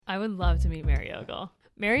I would love to meet Mary Ogle.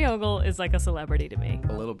 Mary Ogle is like a celebrity to me.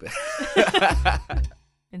 A little bit.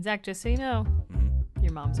 And Zach, just so you know,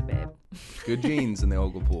 your mom's a babe. Good genes in the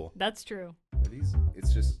Ogle pool. That's true. Are these?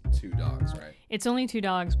 It's just 2 dogs, right? It's only 2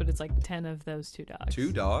 dogs, but it's like 10 of those 2 dogs.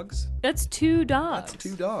 2 dogs? That's 2 dogs. That's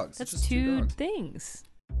 2 dogs. That's It's just 2 dogs. things.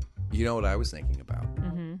 You know what I was thinking about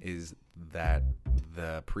is that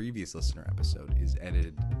the previous listener episode is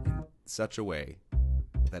edited in such a way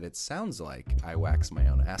that it sounds like I wax my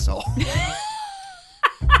own asshole.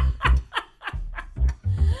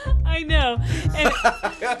 I know. And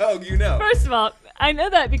Oh, you know. first of all, I know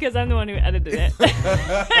that because I'm the one who edited it.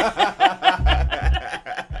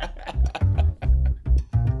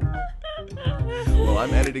 Well,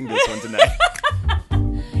 I'm editing this one tonight.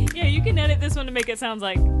 Yeah, you can edit this one to make it sound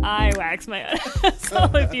like I wax my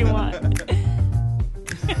asshole if you want.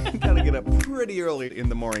 Gotta get up pretty early in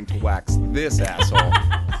the morning to wax this asshole.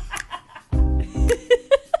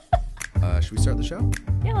 Should we start the show?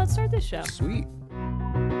 Yeah, let's start this show. Sweet.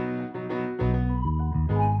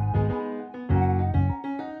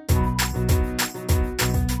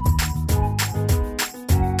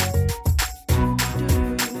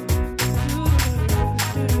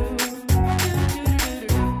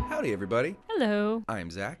 Howdy, everybody. Hello.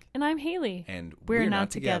 I'm Zach. And I'm Haley. And We're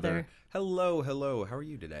not together. Hello, hello. How are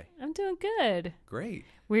you today? I'm doing good. Great.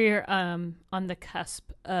 We're on the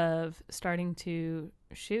cusp of starting to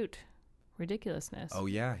shoot Ridiculousness. Oh,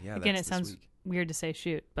 yeah. Again, that's it sounds this week. weird to say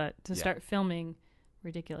shoot, but to Yeah. start filming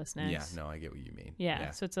Ridiculousness. Yeah, no, I get what you mean.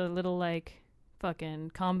 Yeah, so it's a little like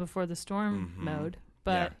fucking calm before the storm Mhm. mode.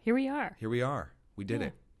 But Yeah. here we are. Here we are. We did Yeah.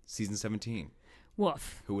 it. Season 17.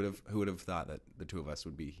 Woof. Who would have thought that the two of us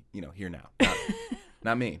would be, here now?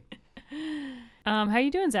 Not me. How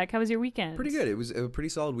you doing, Zach? How was your weekend? Pretty good. It was a pretty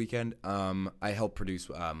solid weekend. I helped produce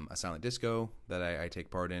a silent disco that I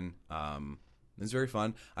take part in. It was very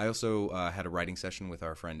fun. I also had a writing session with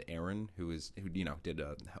our friend Aaron, who did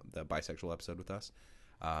the bisexual episode with us.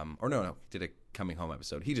 Did a coming home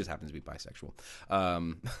episode. He just happens to be bisexual.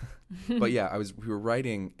 But yeah, we were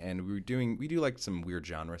writing and we do like some weird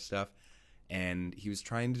genre stuff, and he was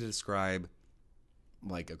trying to describe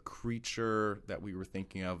like a creature that we were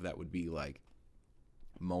thinking of that would be like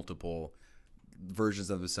multiple versions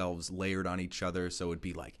of themselves layered on each other, so it would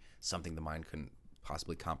be like something the mind couldn't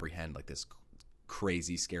possibly comprehend, like this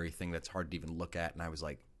crazy scary thing that's hard to even look at. And I was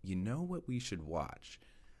like, you know what we should watch?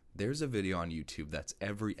 There's a video on YouTube that's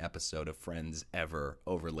every episode of Friends ever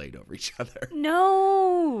overlaid over each other.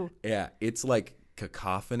 No. Yeah, it's like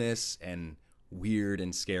cacophonous and weird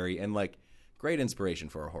and scary and like great inspiration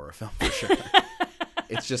for a horror film for sure.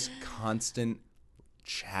 It's just constant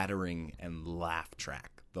chattering and laugh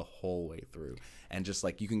track the whole way through. And just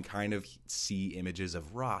like you can kind of see images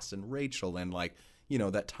of Ross and Rachel and like,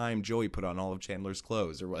 that time Joey put on all of Chandler's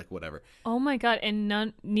clothes or like whatever. Oh my God.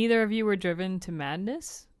 And neither of you were driven to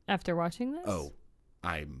madness after watching this? Oh,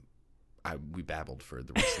 we babbled for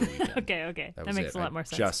the rest of the weekend. Okay. That was makes it. a lot more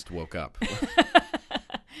sense. Just woke up.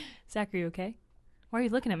 Zach, are you okay? Why are you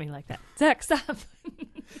looking at me like that? Zach, stop.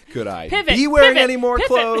 Could I Pivot, be wearing pivot, any more pivot.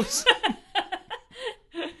 clothes?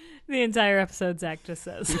 The entire episode, Zach just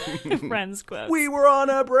says Friends quotes. We were on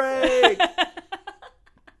a break.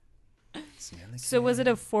 So was it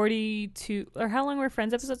a 42, or how long were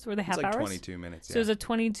Friends episodes? Were they half it's like hours? 22 minutes. So it was a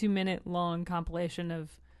 22-minute long compilation of,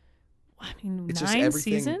 It's just 9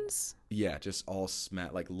 everything- seasons? Yeah, just all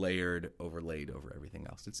like layered, overlaid over everything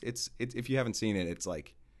else. It's if you haven't seen it, it's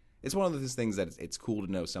like it's one of those things that it's cool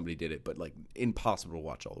to know somebody did it, but like impossible to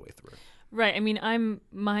watch all the way through. Right. I mean,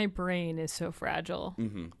 my brain is so fragile.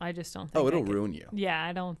 Mm-hmm. I just don't think Oh, it'll I could- ruin you. Yeah,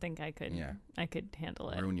 I don't think I could. Yeah. I could handle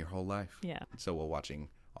it. Ruin your whole life. Yeah, So we're watching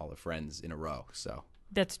all the Friends in a row. So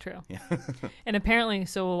that's true. yeah. And apparently,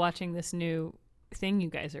 so we're watching this new thing you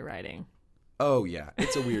guys are writing. Oh yeah,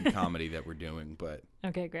 it's a weird comedy that we're doing, but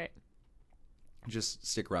Okay, great. just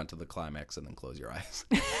stick around to the climax and then close your eyes.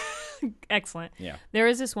 Excellent. Yeah. There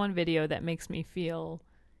is this one video that makes me feel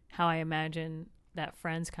how I imagine that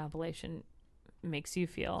Friends compilation makes you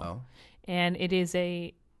feel. Oh. And it is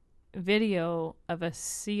a video of a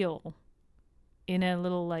seal in a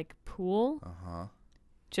little like pool, Uh-huh.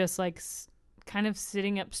 just like kind of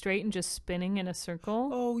sitting up straight and just spinning in a circle.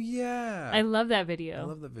 Oh yeah. I love that video. I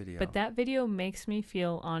love the video. But that video makes me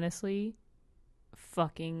feel honestly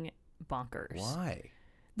fucking bonkers. Why?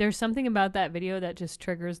 There's something about that video that just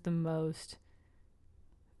triggers the most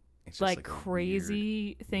It's just like a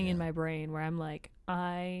crazy thing in yeah. my brain where I'm like,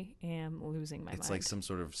 I am losing my It's mind. like some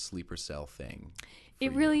sort of sleeper cell thing.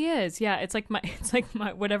 It really is. Yeah, it's like my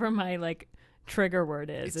whatever my like trigger word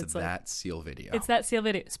is. It's like that seal video. it's that seal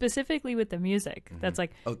video, specifically with the music. That's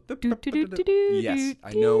like, Oh, yes,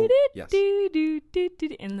 I know. Yes.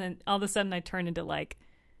 and then all of a sudden I turn into like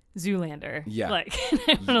Zoolander. Yeah. Like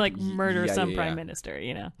I want to like murder Yeah, some yeah, prime yeah. minister,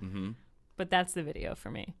 you know. Mm-hmm. But that's the video for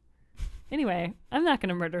me. Anyway, I'm not going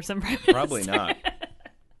to murder some prime minister. Probably not.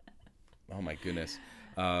 Oh my goodness.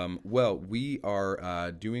 Well, we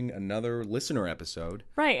are doing another listener episode.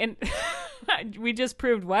 Right, and we just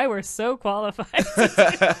proved why we're so qualified.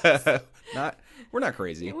 We're not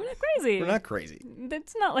crazy. We're not crazy. We're not crazy.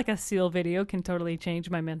 It's not like a seal video can totally change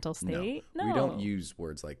my mental state. No. We don't use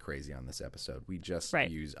words like crazy on this episode. We just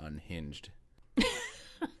use unhinged.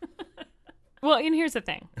 Well, and here's the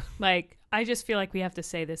thing. Like, I just feel like we have to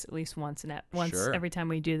say this at least once Sure. every time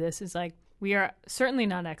we do this. Is like, we are certainly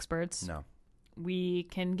not experts. No. We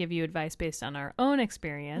can give you advice based on our own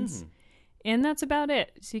experience. Mm-hmm. And that's about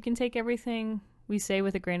it. So you can take everything we say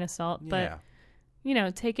with a grain of salt, but Yeah. you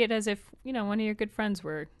know, take it as if, you know, one of your good friends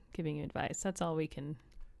were giving you advice. That's all we can.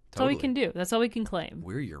 That's all we can do. That's all we can claim.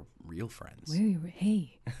 We're your real friends.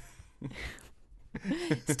 Hey.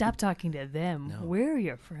 Stop talking to them. No. We're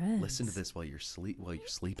your friends. Listen to this while you're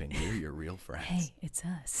sleeping. We're your real friends. Hey, it's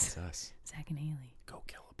us. It's us. Zach and Haley. Go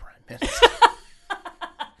kill a prime minister.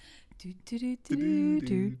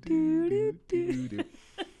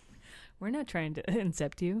 We're not trying to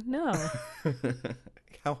incept you. No.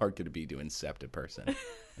 How hard could it be to incept a person?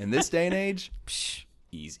 In this day and age,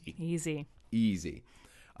 easy. Easy.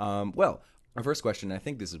 Well, our first question, I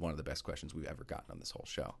think this is one of the best questions we've ever gotten on this whole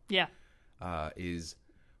show, Yeah. is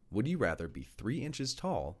would you rather be 3 inches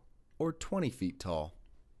tall or 20 feet tall?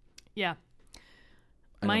 Yeah.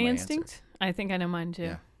 I know My my instinct, answer. I think I know mine too.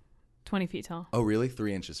 Yeah. 20 feet tall. Oh, really?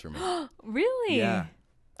 3 inches for me. Really? Yeah.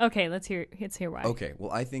 Okay, let's hear why. Okay,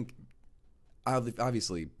 well, I think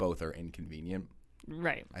obviously both are inconvenient.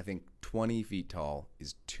 Right. I think 20 feet tall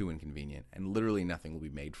is too inconvenient, and literally nothing will be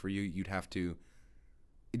made for you. You'd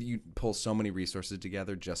pull so many resources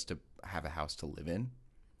together just to have a house to live in.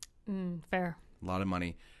 Fair. A lot of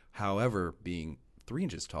money. However, being 3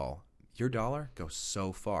 inches tall, your dollar goes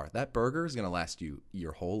so far. That burger is going to last you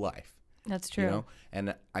your whole life. That's true. You know?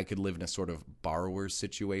 And I could live in a sort of borrower's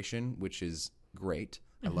situation, which is great.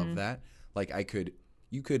 I love that. Like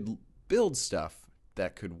you could build stuff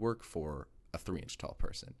that could work for a 3-inch tall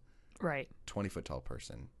person. Right. 20-foot tall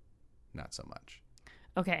person, not so much.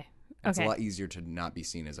 Okay. It's a lot easier to not be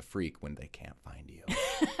seen as a freak when they can't find you.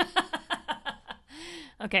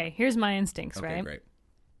 Okay, here's my instincts, Okay, right? great.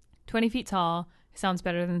 20 feet tall sounds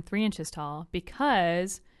better than 3 inches tall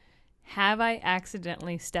because have I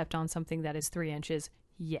accidentally stepped on something that is 3 inches?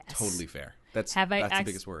 Yes. Totally fair. That's Have I the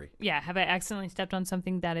biggest worry. Yeah. Have I accidentally stepped on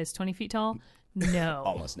something that is 20 feet tall? No.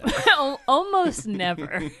 Almost never. Almost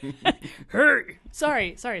never. Hey.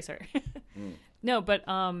 Sorry. No, but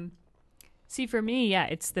see, for me, yeah,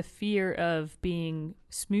 it's the fear of being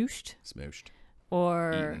smooshed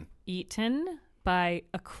or eaten by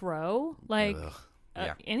a crow, like Ugh.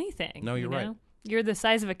 Yeah. anything. No, you're right. You're the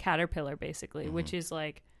size of a caterpillar, basically, which is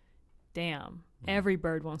like, damn, every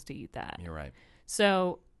bird wants to eat that. You're right.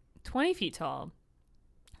 So 20 feet tall,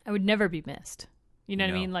 I would never be missed. You know what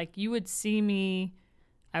I No. mean? Like, you would see me,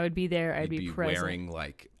 I would be there, I'd You'd be be present. wearing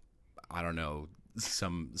like, I don't know,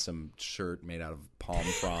 some shirt made out of palm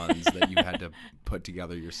fronds that you had to put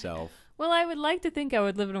together yourself. Well, I would like to think I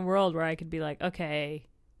would live in a world where I could be like, okay,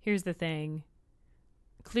 here's the thing.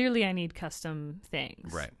 Clearly, I need custom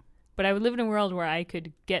things. Right. But I would live in a world where I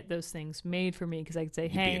could get those things made for me because I could say,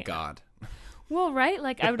 You'd hey, be a god. well, right?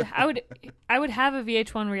 Like I would have a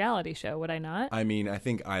VH1 reality show, would I not? I mean, I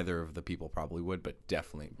think either of the people probably would, but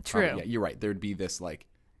definitely. True. Yeah, you're right. There'd be this like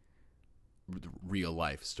real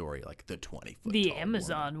life story, like the 20-foot The tall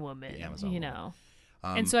Amazon woman, The Amazon you woman. know.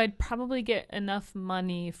 And so I'd probably get enough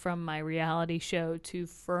money from my reality show to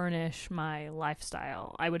furnish my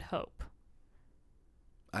lifestyle, I would hope.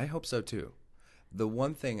 I hope so too. The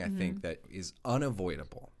one thing I think that is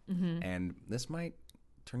unavoidable, and this might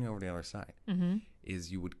turn you over to the other side,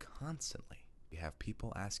 is you would constantly have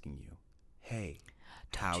people asking you, hey,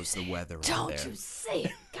 how's the weather out there? Don't you say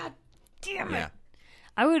it. God damn it. Yeah.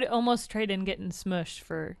 I would almost trade in getting smushed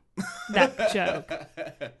for that joke.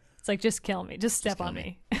 It's like, just kill me. Just step kill on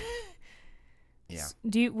me. me. Yeah.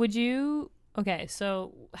 Would you, okay,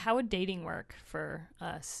 so how would dating work for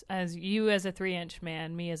us? As you as a 3-inch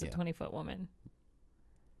man, me as a 20-foot woman?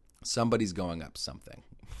 Somebody's going up something,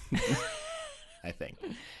 I think,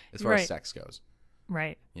 as far as Right. sex goes.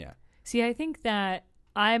 Right. Yeah. See, I think that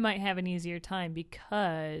I might have an easier time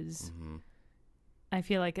because I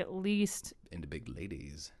feel like at least Into big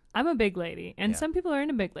ladies. I'm a big lady, and Yeah. some people are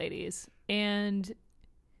into big ladies. And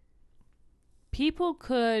people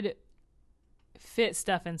could fit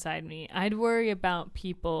stuff inside me. I'd worry about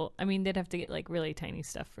people. I mean, they'd have to get like really tiny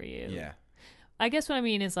stuff for you. Yeah. I guess what I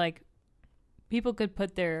mean is like people could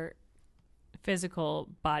put their physical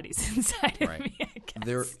bodies inside of me, I guess.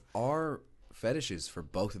 There are fetishes for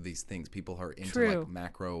both of these things. People are into True. like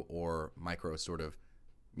macro or micro sort of,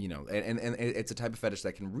 and it's a type of fetish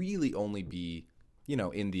that can really only be,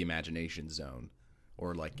 in the imagination zone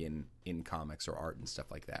or like in comics or art and stuff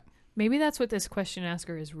like that. Maybe that's what this question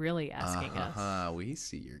asker is really asking us. We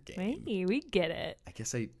see your game. Maybe we get it. I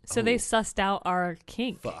guess So they sussed out our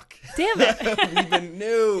kink. Fuck. Damn it. We even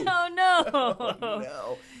knew. Oh no. Oh,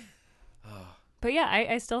 no. But yeah,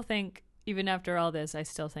 I still think, even after all this, I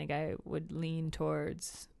still think I would lean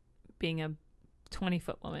towards being a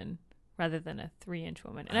 20-foot woman rather than a 3-inch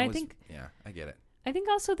woman. And I think, yeah, I get it. I think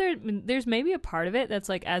also there's maybe a part of it that's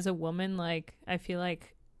like, as a woman, like I feel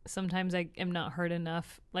like sometimes I am not hurt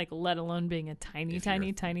enough, like let alone being a tiny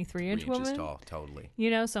 3-inch 3 inches woman. tall, totally.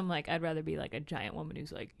 So I'm like, I'd rather be like a giant woman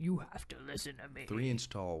who's like, you have to listen to me. 3-inch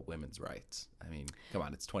tall women's rights. I mean, come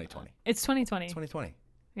on, it's 2020. It's 2020. It's 2020.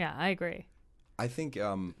 Yeah, I agree. I think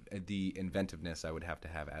the inventiveness I would have to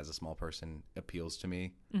have as a small person appeals to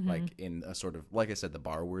me. Mm-hmm. Like in a sort of, like I said, the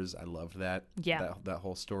Bar Wars, I loved that. Yeah. That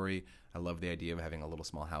whole story. I love the idea of having a little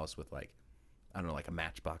small house with like, I don't know, like a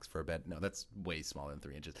matchbox for a bed. No, that's way smaller than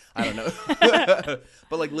 3 inches. I don't know.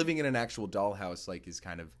 But like living in an actual dollhouse like is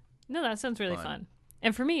kind of No, that sounds really fun.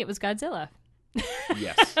 And for me, it was Godzilla.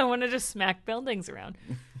 Yes. I want to just smack buildings around.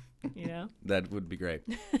 That would be great.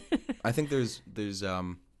 I think there's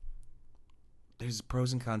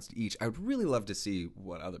pros and cons to each. I would really love to see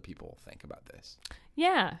what other people think about this.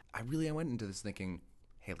 Yeah. I went into this thinking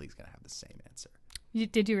Haley's going to have the same answer.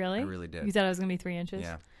 Did you really? I really did. You thought I was going to be 3 inches?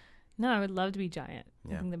 Yeah. No, I would love to be giant.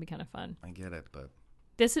 Yeah. I think that'd be kind of fun. I get it, but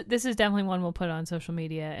This is definitely one we'll put on social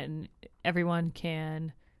media, and everyone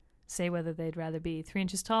can say whether they'd rather be 3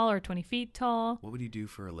 inches tall or 20 feet tall. what would you do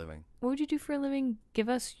for a living? What would you do for a living? Give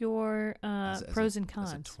us your pros and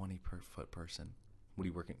cons. As a 20-foot person. What do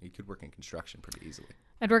you work in? You could work in construction pretty easily.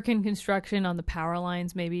 I'd work in construction on the power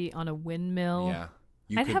lines, maybe on a windmill. Yeah.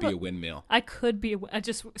 You I'd could have be a windmill. I could be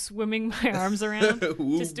just swimming my arms around,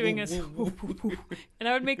 just doing a and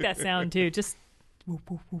I would make that sound too, just whoop,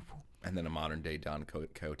 whoop, whoop, whoop. And then a modern day Don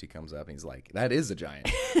Coyote comes up and he's like, that is a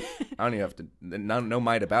giant. I don't even have to, no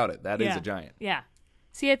might about it. That is a giant. Yeah.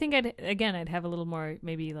 See, I think I'd have a little more,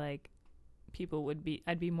 maybe like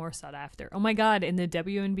I'd be more sought after. Oh my God, in the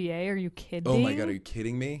WNBA, are you kidding? Oh my God, are you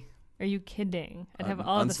kidding me? Are you kidding? I'd have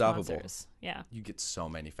all the sponsors. Yeah. You get so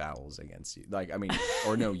many fouls against you. Like, I mean,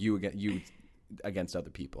 or no, you against other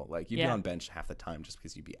people. Like, you'd be on bench half the time just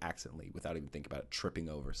because you'd be accidentally, without even thinking about it, tripping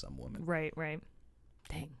over some woman. Right.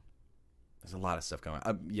 Dang. There's a lot of stuff going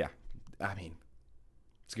on. Yeah. I mean,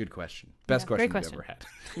 it's a good question. Best question we've ever had.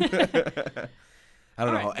 I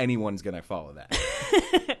don't know how anyone's going to follow that.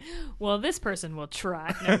 Well, this person will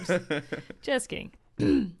try. No, just kidding.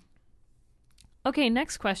 Okay,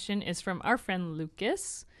 next question is from our friend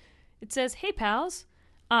Lucas. It says, "Hey pals,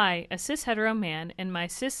 I, a cis hetero man, and my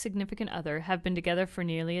cis significant other have been together for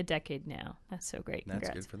nearly a decade now." That's so great. Congrats.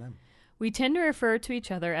 That's good for them. "We tend to refer to each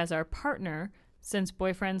other as our partner, since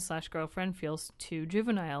boyfriend/girlfriend feels too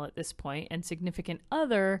juvenile at this point, and significant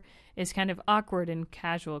other is kind of awkward in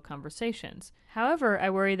casual conversations. However, I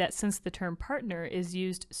worry that since the term partner is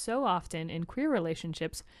used so often in queer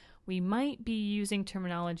relationships, we might be using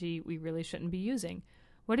terminology we really shouldn't be using.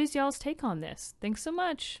 What is y'all's take on this? Thanks so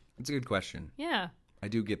much." It's a good question. Yeah. I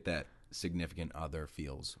do get that significant other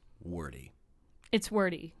feels wordy. It's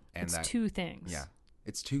wordy. And it's two things. Yeah.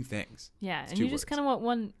 It's two things. Yeah, it's and you just kind of want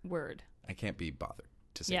one word. I can't be bothered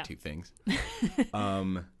to say two things.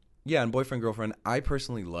 Yeah, and boyfriend, girlfriend, I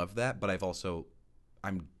personally love that, but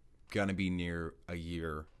I'm going to be near a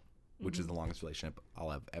year, which is the longest relationship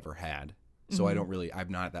I'll have ever had. So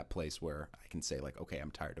I'm not at that place where I can say like, okay,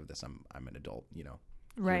 I'm tired of this. I'm an adult,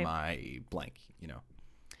 Right. You're my blank,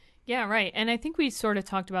 Yeah, right. And I think we sort of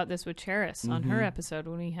talked about this with Cheris on her episode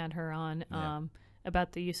when we had her on,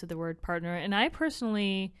 about the use of the word partner. And I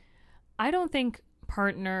don't think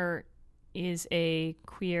partner is a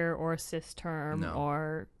queer or cis term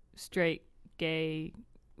or straight, gay,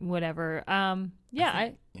 whatever.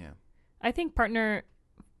 I think partner,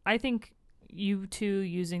 you two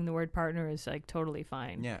using the word partner is like totally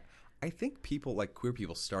fine. Yeah. I think people, like queer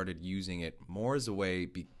people, started using it more as a way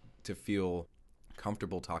to feel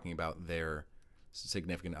comfortable talking about their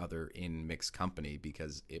significant other in mixed company,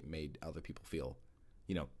 because it made other people feel,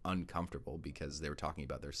 uncomfortable because they were talking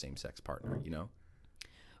about their same-sex partner,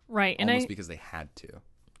 Right. Almost because they had to.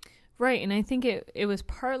 Right. And I think it was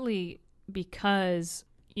partly because,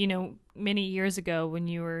 many years ago when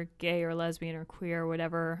you were gay or lesbian or queer or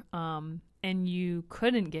whatever, and you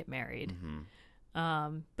couldn't get married,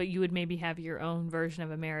 but you would maybe have your own version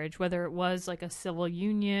of a marriage, whether it was like a civil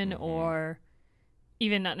union or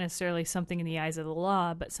even not necessarily something in the eyes of the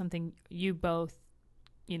law, but something you both,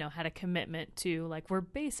 had a commitment to, like, we're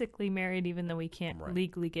basically married even though we can't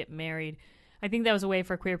legally get married. I think that was a way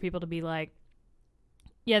for queer people to be like,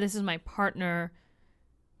 yeah, this is my partner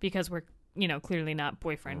because we're, clearly not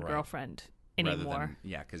boyfriend, girlfriend anymore.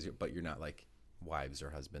 But you're not like wives or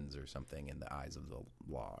husbands or something in the eyes of the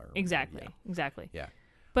law. Exactly. Yeah.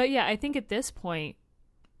 But yeah, I think at this point,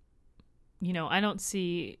 I don't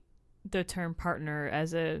see the term partner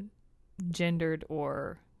as a gendered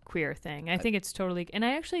or queer thing. I think it's totally, and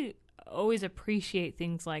I actually always appreciate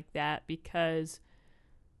things like that, because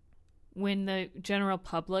when the general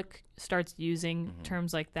public starts using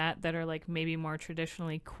terms like that are like maybe more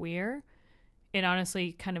traditionally queer, it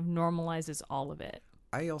honestly kind of normalizes all of it.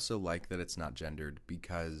 I also like that it's not gendered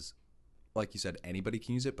because, like you said, anybody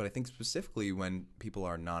can use it. But I think specifically when people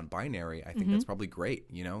are non-binary, I think that's probably great,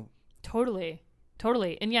 Totally.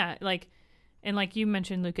 And yeah, like you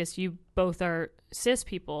mentioned, Lucas, you both are cis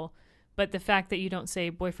people, but the fact that you don't say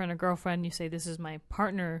boyfriend or girlfriend, you say this is my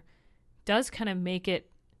partner, does kind of make it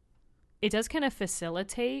does kind of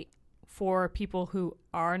facilitate for people who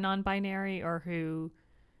are non-binary or who,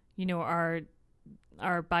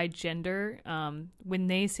 are by gender. When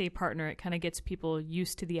they say partner, it kind of gets people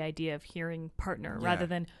used to the idea of hearing partner rather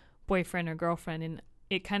than boyfriend or girlfriend. And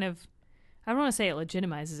it kind of, I don't want to say it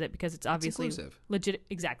legitimizes it, because it's obviously legit.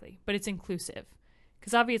 Exactly. But it's inclusive,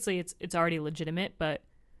 because obviously it's already legitimate, but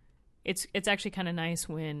it's actually kind of nice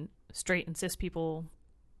when straight and cis people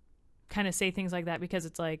kind of say things like that, because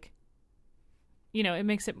it's like, it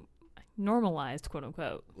makes it normalized, quote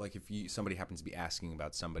unquote. Like if somebody happens to be asking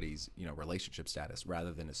about somebody's, relationship status,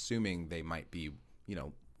 rather than assuming they might be,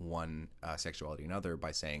 one sexuality or another,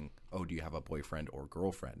 by saying, oh, do you have a boyfriend or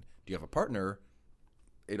girlfriend? Do you have a partner?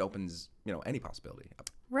 It opens, any possibility up.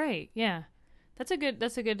 Right. Yeah. That's a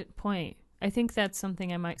good point. I think that's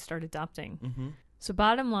something I might start adopting. So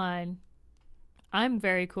bottom line, I'm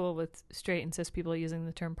very cool with straight and cis people using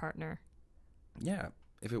the term partner. Yeah.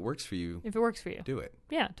 If it works for you. Do it.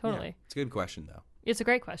 Yeah, totally. Yeah. It's a good question, though. It's a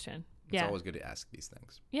great question. It's always good to ask these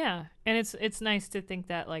things. Yeah. And it's nice to think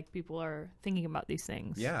that, like, people are thinking about these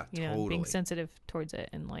things. Yeah, totally. Being sensitive towards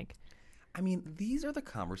it, and like. I mean, these are the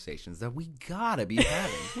conversations that we gotta be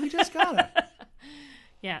having. We just gotta.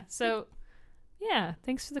 Yeah. So, yeah.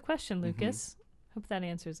 Thanks for the question, Lucas. Hope that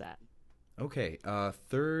answers that. Okay.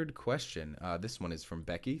 Third question. This one is from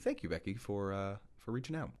Becky. Thank you, Becky, for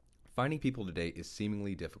reaching out. Finding people to date is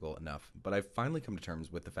seemingly difficult enough, but I've finally come to terms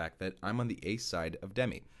with the fact that I'm on the ace side of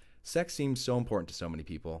Demi. Sex seems so important to so many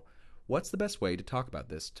people. What's the best way to talk about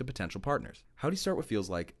this to potential partners? How do you start what feels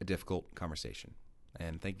like a difficult conversation?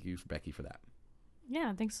 And thank you, Becky, for that.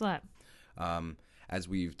 Yeah, thanks a lot. As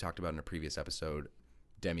we've talked about in a previous episode,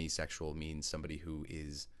 demisexual means somebody who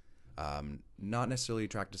is not necessarily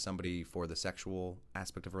attracted to somebody for the sexual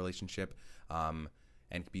aspect of a relationship,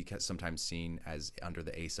 and can be sometimes seen as under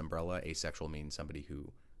the ace umbrella. Asexual means somebody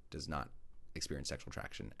who does not experience sexual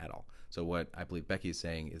attraction at all. So what I believe Becky is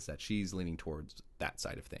saying is that she's leaning towards that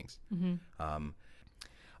side of things.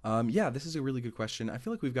 Yeah, this is a really good question. I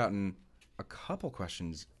feel like we've gotten a couple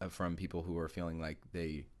questions from people who are feeling like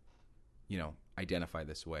they, identify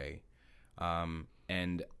this way.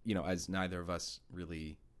 And, as neither of us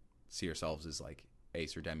really see ourselves as like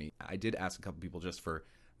ace or demi, I did ask a couple people just for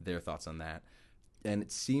their thoughts on that. And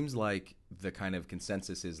it seems like the kind of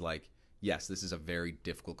consensus is like, yes, this is a very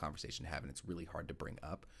difficult conversation to have, and it's really hard to bring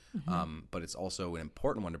up. But it's also an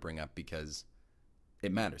important one to bring up because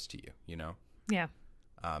it matters to you, Yeah.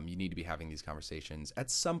 You need to be having these conversations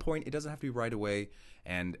at some point. It doesn't have to be right away.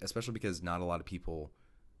 And especially because not a lot of people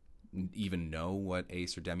even know what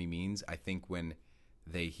ace or demi means. I think when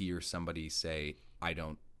they hear somebody say, I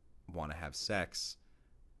don't want to have sex,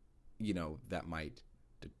 that might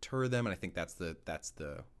deter them, and I think that's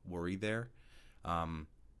the worry there.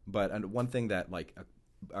 But one thing that like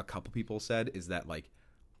a couple people said is that like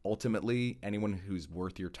ultimately anyone who's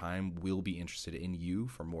worth your time will be interested in you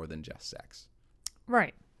for more than just sex.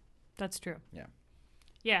 Right. That's true. Yeah.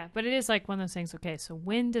 Yeah, but it is like one of those things. Okay, so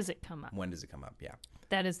when does it come up? Yeah.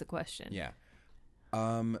 That is the question. Yeah.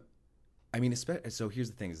 I mean, so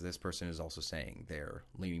here's the thing: is this person is also saying they're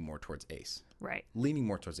leaning more towards ace. Right. Leaning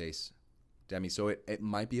more towards ace. Demi, so it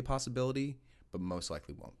might be a possibility, but most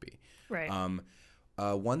likely won't be. Right.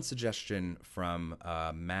 One suggestion from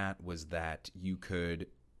Matt was that you could,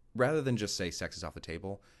 rather than just say sex is off the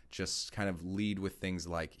table, just kind of lead with things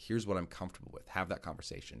like, here's what I'm comfortable with. Have that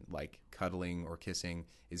conversation. Like cuddling or kissing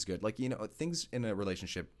is good. Like, things in a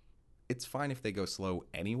relationship, it's fine if they go slow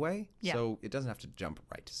anyway. Yeah. So it doesn't have to jump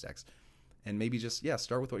right to sex. And maybe just,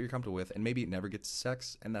 start with what you're comfortable with. And maybe it never gets to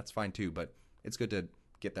sex, and that's fine too. But it's good to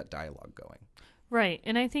get that dialogue going. Right.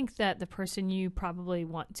 And I think that the person you probably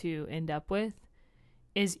want to end up with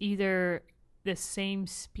is either the same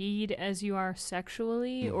speed as you are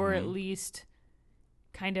sexually, or at least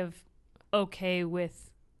kind of okay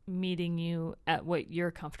with meeting you at what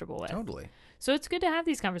you're comfortable with. Totally. So it's good to have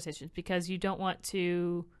these conversations because you don't want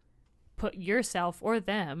to put yourself or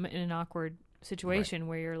them in an awkward situation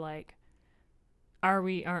where you're like, are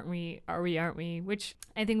we, aren't we, are we, aren't we? Which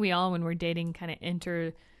I think we all, when we're dating, kind of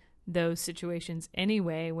enter those situations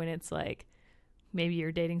anyway, when it's like maybe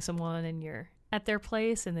you're dating someone and you're at their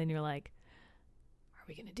place and then you're like, are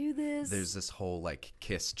we gonna do this? There's this whole like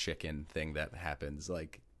kiss chicken thing that happens,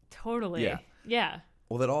 like totally. Yeah.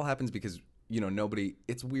 Well, that all happens because nobody.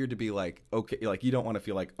 It's weird to be like, okay, like you don't want to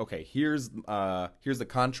feel like, okay, here's the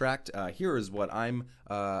contract. Here is what I'm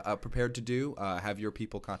prepared to do. Have your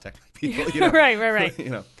people contact my people. Right.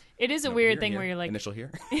 It is a weird here, thing here. where you're like, initial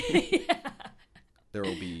here. yeah. There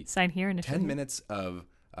will be Sign here, initial 10 here. minutes of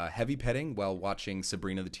heavy petting while watching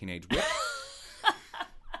Sabrina the Teenage Witch.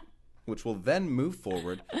 Which will then move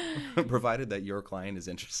forward, provided that your client is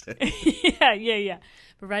interested. Yeah.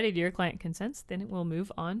 Provided your client consents, then it will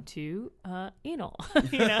move on to anal.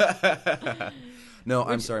 No,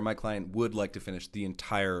 I'm sorry. My client would like to finish the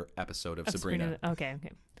entire episode of Sabrina. Okay.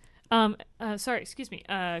 Sorry, excuse me.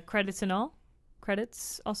 Credits and all?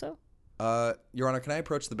 Credits also? Your Honor, can I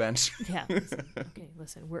approach the bench? Yeah.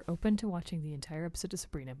 Listen. We're open to watching the entire episode of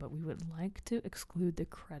Sabrina, but we would like to exclude the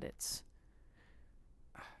credits.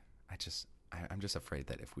 I'm just afraid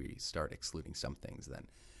that if we start excluding some things, then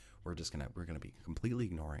we're gonna be completely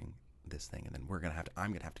ignoring this thing, and then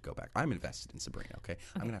I'm gonna have to go back. I'm invested in Sabrina, okay?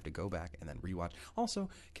 I'm gonna have to go back and then rewatch. Also,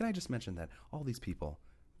 can I just mention that all these people,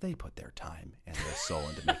 they put their time and their soul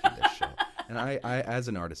into making this show, and I as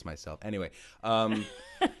an artist myself. Anyway, what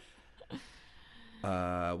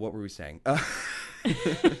were we saying? I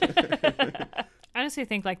honestly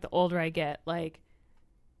think like the older I get, like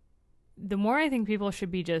the more I think people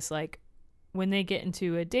should be just like, when they get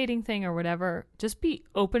into a dating thing or whatever, just be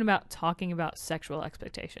open about talking about sexual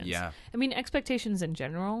expectations. Yeah. I mean, expectations in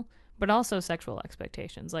general, but also sexual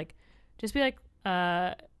expectations. Like, just be like,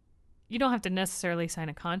 you don't have to necessarily sign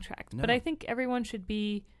a contract, but I think everyone should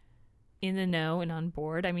be in the know and on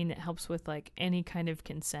board. I mean, it helps with like any kind of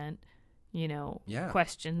consent,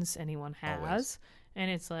 questions anyone has. Always.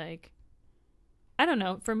 And it's like, I don't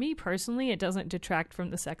know. For me personally, it doesn't detract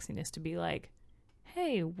from the sexiness to be like,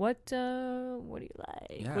 hey, what do you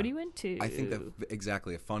like? Yeah. What are you into? I think that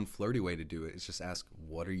exactly a fun, flirty way to do it is just ask,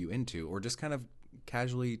 what are you into? Or just kind of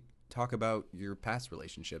casually talk about your past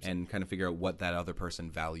relationships and kind of figure out what that other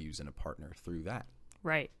person values in a partner through that.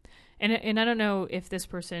 Right. And I don't know if this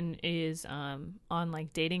person is on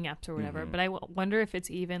like dating apps or whatever, but I wonder if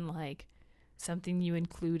it's even like something you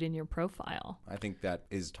include in your profile. I think that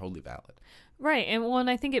is totally valid. Right. And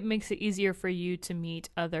I think it makes it easier for you to meet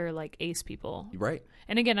other like ace people. Right.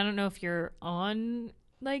 And again, I don't know if you're on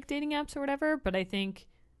like dating apps or whatever, but I think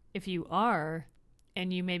if you are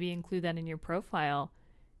and you maybe include that in your profile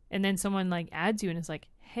and then someone like adds you and is like,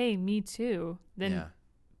 hey, me too, then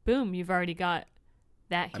boom, you've already got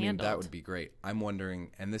that handled. I mean, that would be great. I'm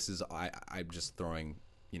wondering, and this is, I'm just throwing,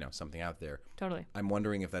 something out there. Totally. I'm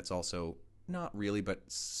wondering if that's also not really, but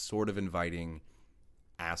sort of inviting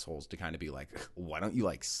assholes to kind of be like, why don't you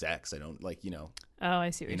like sex? I don't like, Oh, I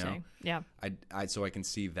see what you're saying. Yeah. So I can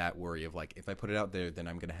see that worry of like, if I put it out there, then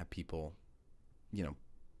I'm going to have people,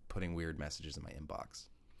 putting weird messages in my inbox,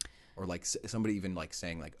 or like somebody even like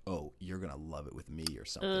saying like, oh, you're going to love it with me or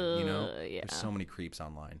something, Yeah. There's so many creeps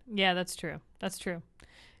online. Yeah, that's true. It's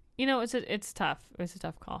tough. It's a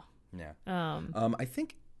tough call. Yeah. I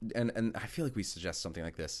think, and I feel like we suggest something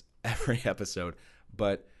like this every episode,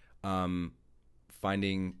 but,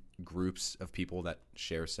 finding groups of people that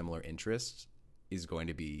share similar interests is going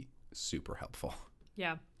to be super helpful.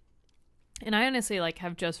 Yeah. And I honestly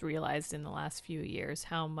have just realized in the last few years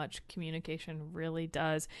how much communication really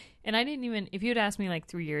does. And I didn't even, if you'd asked me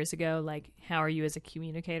 3 years ago, how are you as a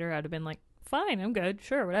communicator? I'd have been like, fine, I'm good.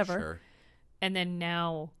 Sure, whatever. Sure. And then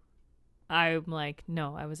now I'm like,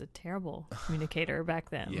 no, I was a terrible communicator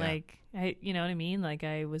back then. Yeah. You know what I mean?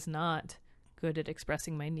 I was not good at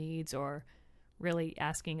expressing my needs or really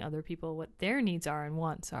asking other people what their needs are and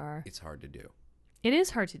wants are. It's hard to do. It is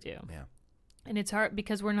hard to do. Yeah. And it's hard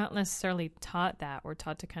because we're not necessarily taught that. We're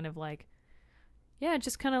taught to kind of yeah,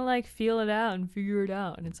 just kind of like feel it out and figure it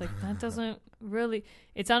out. And it's like, that doesn't really,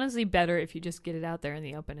 it's honestly better if you just get it out there in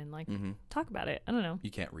the open and like talk about it. I don't know.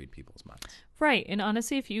 You can't read people's minds. Right. And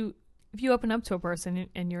honestly, if you open up to a person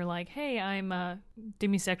and you're like, hey, I'm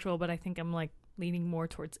demisexual, but I think I'm like leaning more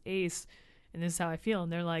towards ace and this is how I feel.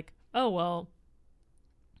 And they're like, oh, well,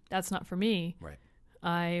 that's not for me. Right.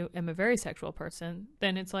 I am a very sexual person.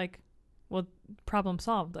 Then it's like, well, problem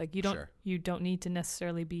solved. Like you don't need to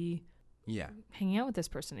necessarily be hanging out with this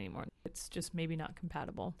person anymore. It's just maybe not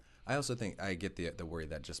compatible. I also think I get the worry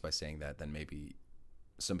that just by saying that, then maybe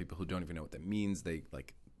some people who don't even know what that means, they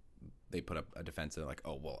put up a defense and they're like,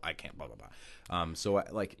 oh, well, I can't, blah, blah, blah. So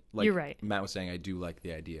like you're right. Matt was saying, I do like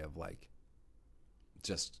the idea of like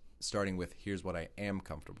just starting with here's what I am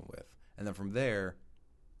comfortable with. And then from there,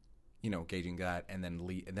 gauging that and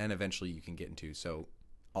then eventually you can get into, so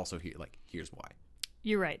also here, like, here's why.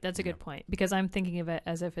 You're right. That's a good point because I'm thinking of it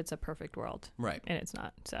as if it's a perfect world. Right. And it's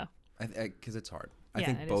not. So. Because it's hard. I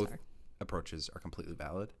think both approaches are completely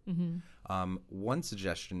valid. Mm-hmm. One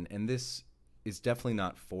suggestion, and this is definitely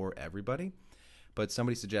not for everybody, but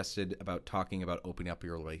somebody suggested about talking about opening up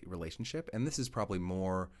your relationship. And this is probably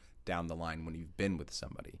more down the line when you've been with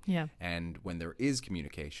somebody. Yeah. And when there is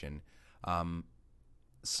communication,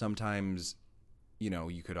 sometimes,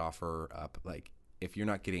 you could offer up, like, if you're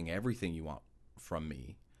not getting everything you want from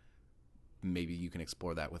me, maybe you can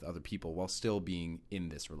explore that with other people while still being in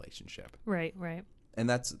this relationship. Right, right. And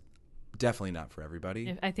that's definitely not for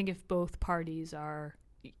everybody. I think if both parties are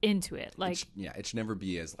into it, like it should never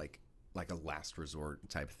be as like a last resort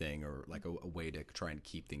type thing, or like a way to try and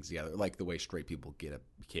keep things together, like the way straight people get a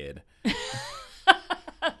kid.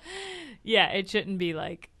 Yeah, it shouldn't be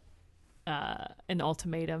like an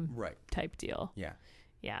ultimatum type deal.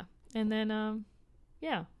 Yeah. And then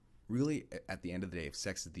really, at the end of the day, if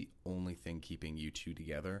sex is the only thing keeping you two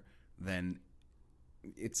together, then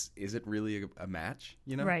is it really a match?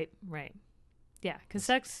 Right. Yeah, because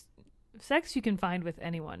sex you can find with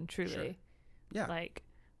anyone, truly. Sure. Yeah. Like,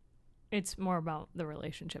 it's more about the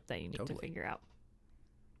relationship that you need to figure out.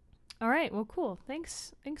 All right. Well, cool.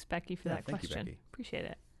 Thanks, Becky, for that question. Thank you, Becky. Appreciate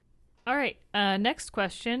it. All right. Next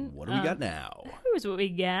question. What do we got now? Here's what we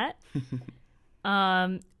got.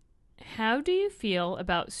 How do you feel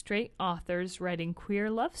about straight authors writing queer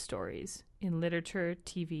love stories in literature,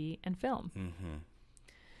 TV, and film? Mm-hmm.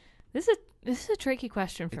 This is a tricky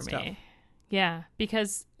question for me. Tough. Yeah,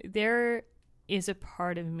 because there is a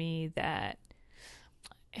part of me that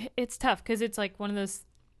it's tough because it's like one of those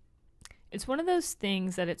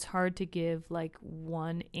things that it's hard to give like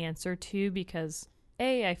one answer to because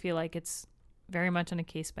A, I feel like it's very much on a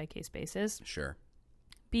case by case basis. Sure.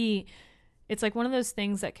 B, it's like one of those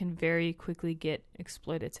things that can very quickly get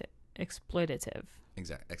exploitative.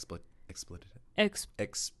 Exactly.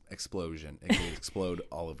 Explosion. It can explode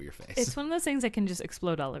all over your face. It's one of those things that can just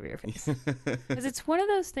explode all over your face. Because it's one of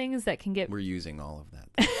those things that can get... We're using all of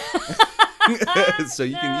that. So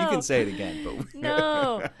you can say it again. But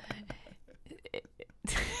No.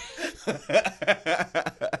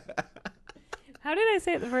 How did I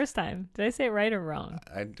say it the first time? Did I say it right or wrong?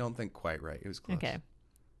 I don't think quite right. It was close. Okay.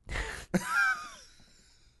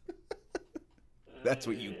 That's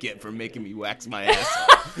what you get for making me wax my ass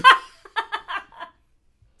off.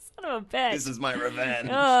 Son of a bitch. This is my revenge.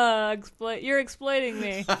 Oh, you're exploiting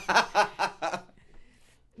me.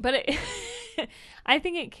 But I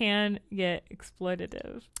think it can get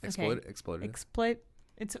exploitative. Exploitative?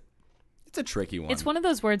 It's a tricky one. It's one of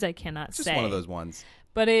those words I cannot say. It's just one of those ones.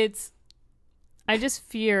 But I just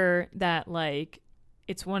fear that, like,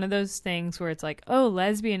 it's one of those things where it's like, oh,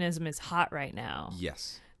 lesbianism is hot right now.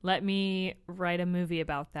 Yes. Let me write a movie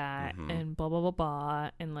about that and blah, blah, blah, blah.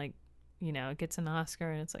 And, like, it gets an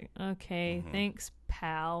Oscar and it's like, okay, thanks,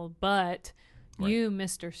 pal. But you,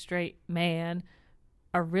 Mr. Straight Man,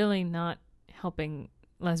 are really not helping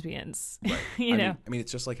lesbians. Right. I mean,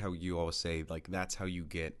 it's just like how you always say, like, that's how you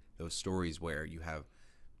get those stories where you have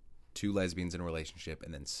two lesbians in a relationship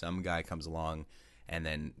and then some guy comes along and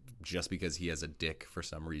then just because he has a dick for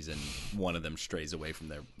some reason, one of them strays away from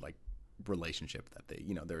their, like, relationship that they,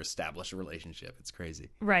 their established relationship. It's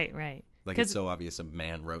crazy. Right. Like, it's so obvious a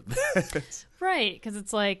man wrote this. Right, because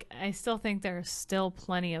it's like, I still think there's still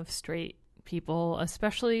plenty of straight people,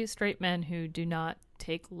 especially straight men, who do not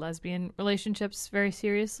take lesbian relationships very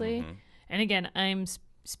seriously. And again, I'm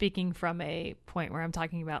speaking from a point where I'm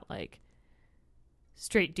talking about, like,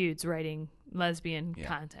 straight dudes writing lesbian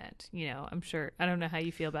content. I'm sure, I don't know how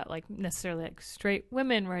you feel about, like, necessarily, like, straight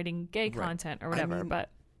women writing gay content or whatever,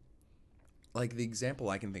 but... Like, the example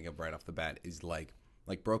I can think of right off the bat is, like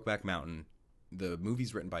Brokeback Mountain the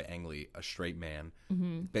movie's written by Ang Lee, a straight man,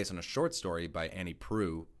 Mm-hmm. based on a short story by Annie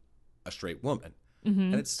Proulx, a straight woman. Mm-hmm.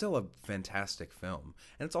 And it's still a fantastic film.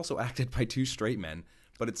 And it's also acted by two straight men,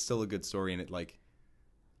 but it's still a good story. And it, like,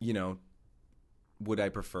 you know, would I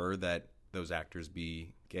prefer that those actors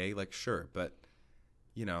be gay? Like, sure. But,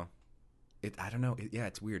 you know, I don't know.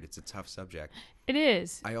 It's weird. It's a tough subject. It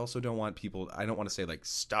is. I also don't want I don't want to say, like,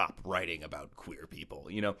 stop writing about queer people,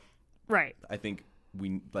 you know? Right. I think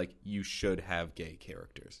you should have gay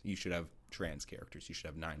characters. You should have trans characters. You should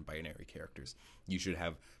have non-binary characters. You should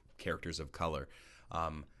have characters of color.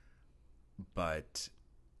 But,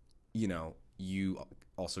 you know, you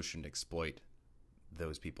also shouldn't exploit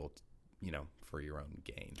those people, you know, for your own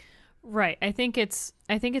gain. Right. I think it's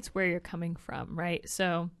where you're coming from, right?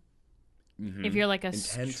 So if you're like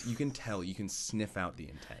intent, you can tell, you can sniff out the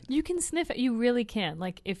intent. You can sniff it. You really can.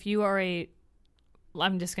 Like if you are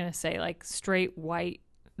I'm just going to say like straight white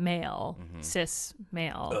male, cis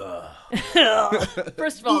male.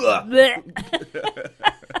 First of all, bleh.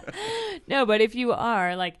 No, but if you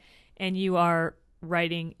are like, and you are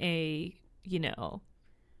writing a, you know,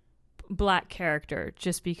 black character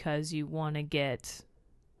just because you want to get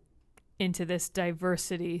into this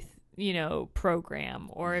diversity, you know, program,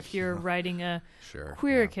 or if you're writing a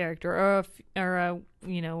queer character or a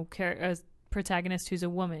you know, a protagonist who's a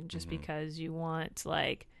woman just because you want,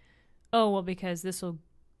 like, oh, well, because this will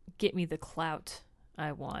get me the clout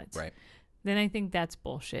I want. Right. Then I think that's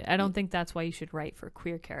bullshit. I don't think that's why you should write for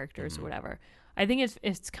queer characters or whatever. I think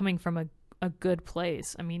it's coming from a good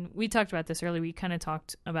place. I mean, we talked about this earlier. We kind of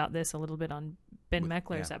talked about this a little bit on Ben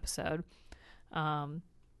Meckler's episode,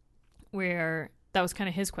 where that was kind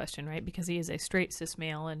of his question, right? Because he is a straight cis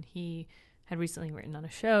male, and he had recently written on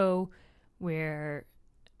a show where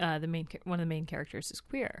one of the main characters is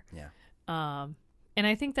queer. Yeah. And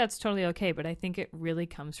I think that's totally okay, but I think it really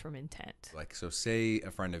comes from intent. Like, so say a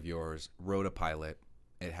friend of yours wrote a pilot,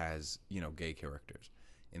 it has, you know, gay characters,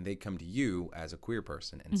 and they come to you as a queer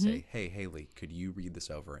person and say, hey, Haley, could you read this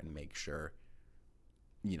over and make sure,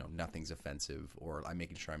 you know, nothing's offensive, or I'm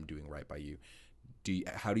making sure I'm doing right by you.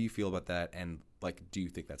 How do you feel about that? And, like, do you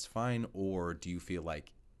think that's fine, or do you feel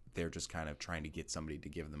like they're just kind of trying to get somebody to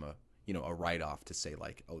give them a, you know, a write-off to say,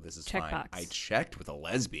 like, oh, this is Check fine. box. I checked with a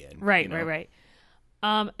lesbian. Right, you know? right.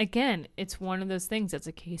 Again, it's one of those things that's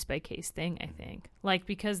a case-by-case thing, I think. Like,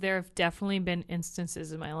 because there have definitely been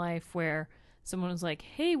instances in my life where someone was like,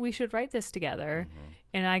 hey, we should write this together.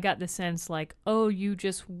 And I got the sense, like, oh, you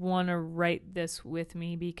just want to write this with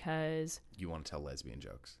me because You want to tell lesbian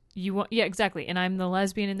jokes. yeah, exactly. And I'm the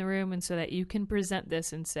lesbian in the room, and so that you can present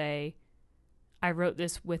this and say, I wrote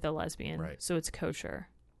this with a lesbian, Right. so it's kosher,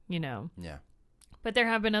 you know? Yeah. But there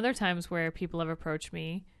have been other times where people have approached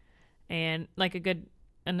me, and like a good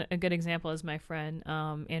example is my friend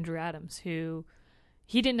Andrew Adams, who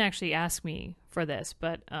he didn't actually ask me for this,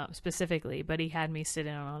 but specifically, but he had me sit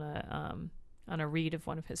in on a read of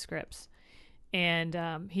one of his scripts, and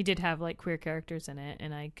he did have like queer characters in it,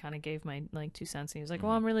 and I kind of gave my like 2 cents, and he was like,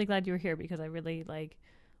 "Well, I'm really glad you were here because I really like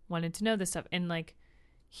wanted to know this stuff," and like.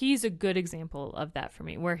 He's a good example of that for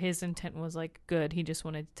me, where his intent was like good. He just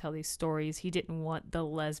wanted to tell these stories. He didn't want the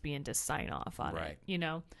lesbian to sign off on it, you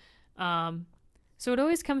know? So it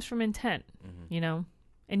always comes from intent, you know?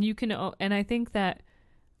 And you can, and I think that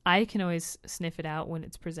I can always sniff it out when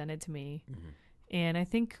it's presented to me. And I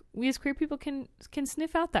think we as queer people can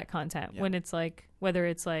sniff out that content when it's like, whether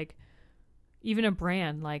it's like, even a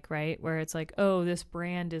brand, like, right, where it's like, oh, this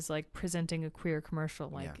brand is like presenting a queer commercial.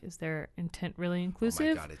 Like, is their intent really inclusive?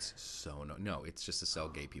 Oh my God, it's so no, it's just to sell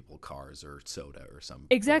gay people cars or soda or some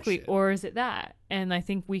exactly, bullshit. Or is it that? And I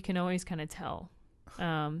think we can always kind of tell.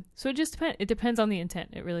 So it just depends. It depends on the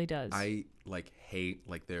intent. It really does. I like hate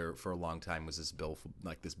like there for a long time was this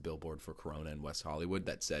this billboard for Corona in West Hollywood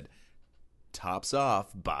that said "tops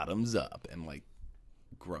off, bottoms up," and like.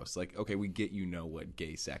 Gross. Like, okay, we get, you know what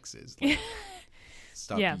gay sex is. Like,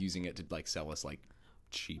 stop using it to like sell us like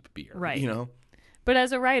cheap beer, right? You know. But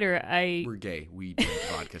as a writer, we're gay. We drink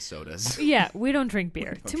vodka sodas. Yeah, we don't drink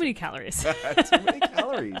beer. Too many calories. Too many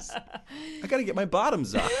calories. I gotta get my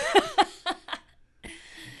bottoms up.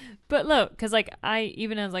 But look, because like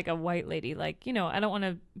even as like a white lady, like, you know, I don't want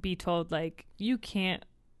to be told like you can't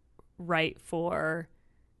write for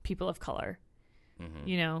people of color.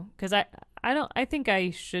 You know, because I think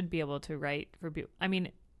I should be able to write for people. I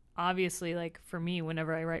mean, obviously, like for me,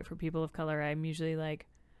 whenever I write for people of color, I'm usually like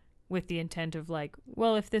with the intent of like,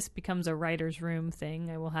 well, if this becomes a writer's room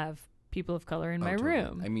thing, I will have people of color in my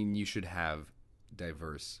room. I mean, you should have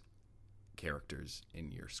diverse characters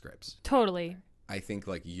in your scripts. Totally. I think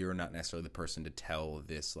like you're not necessarily the person to tell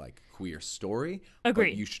this like queer story.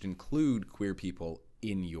 Agreed. But you should include queer people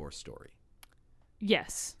in your story.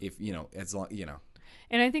 Yes. If as long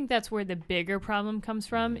And I think that's where the bigger problem comes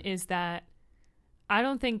from is that I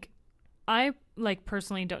don't think I like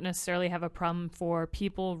personally don't necessarily have a problem for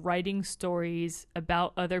people writing stories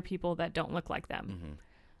about other people that don't look like them. Mm-hmm.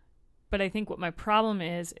 But I think what my problem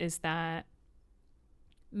is that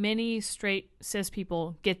many straight cis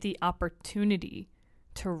people get the opportunity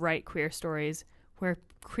to write queer stories where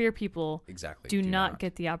queer people do not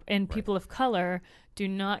get the and people of color do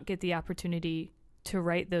not get the opportunity to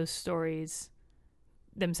write those stories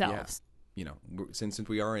themselves. Yeah. Since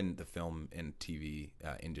we are in the film and TV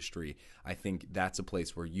industry, I think that's a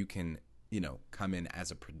place where you can come in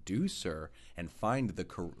as a producer and find the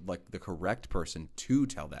correct person to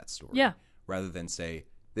tell that story. Yeah. Rather than say,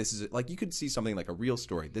 this is like, you could see something like a real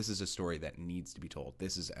story. This is a story that needs to be told.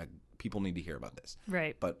 People need to hear about this.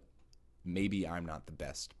 Right. But maybe I'm not the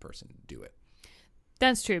best person to do it.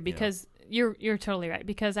 That's true, because you're totally right.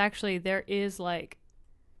 Because actually there is like,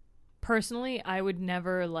 personally, I would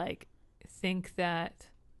never like think that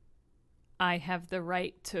I have the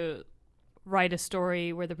right to write a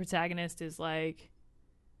story where the protagonist is like,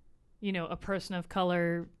 a person of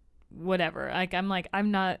color, whatever.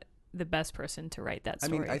 I'm not the best person to write that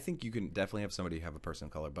story. I mean, I think you can definitely have somebody have a person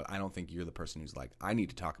of color, but I don't think you're the person who's like, I need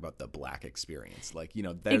to talk about the Black experience. Like,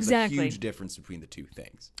 there's a huge difference between the two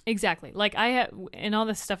things. Exactly. Like in all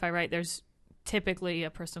the stuff I write, there's typically a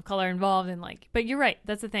person of color involved, and like, but you're right.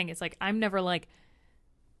 That's the thing. It's like, I'm never like,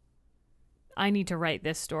 I need to write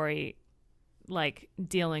this story, like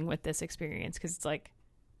dealing with this experience. 'Cause it's like,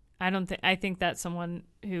 I think that someone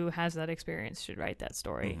who has that experience should write that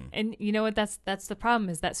story. Mm-hmm. And you know what? That's the problem,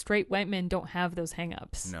 is that straight white men don't have those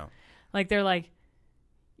hangups. No. Like they're like,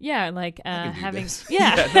 yeah, like having,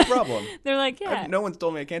 yeah, no problem. They're like, yeah. No one's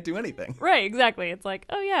told me I can't do anything. Right. Exactly. It's like,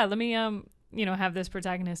 oh yeah, let me, have this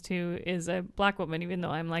protagonist who is a Black woman, even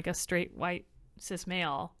though I'm like a straight white cis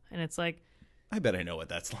male. And it's like, I bet I know what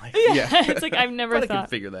that's like. Yeah. It's like, I've never thought thought, I could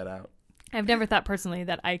figure that out. I've never thought personally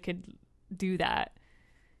that I could do that.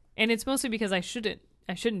 And it's mostly because I shouldn't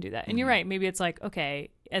do that. And you're right. Maybe it's like, okay,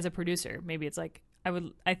 as a producer, maybe it's like,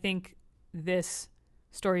 I think this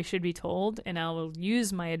story should be told, and I will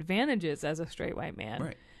use my advantages as a straight white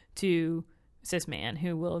man to cis man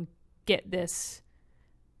who will get the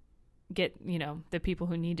people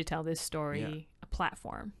who need to tell this story a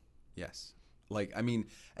platform. Yes. Like, I mean,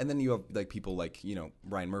 and then you have like people like,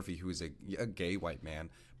 Ryan Murphy, who is a gay white man,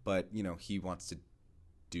 but, he wants to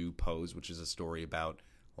do Pose, which is a story about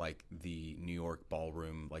like the New York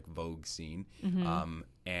ballroom, like Vogue scene. Mm-hmm.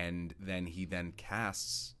 And then he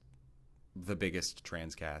casts the biggest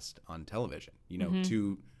trans cast on television,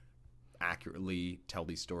 to accurately tell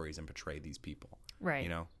these stories and portray these people. Right.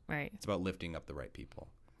 Right. It's about lifting up the right people.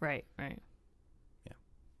 Right. Right. Yeah.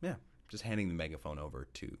 Yeah. Just handing the megaphone over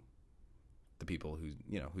to the people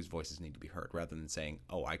whose voices need to be heard, rather than saying,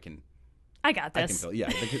 "Oh, I got this."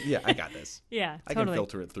 I got this. Yeah, totally. I can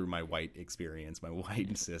filter it through my white experience, my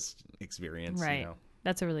white cis experience. Right.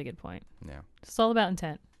 That's a really good point. Yeah. It's all about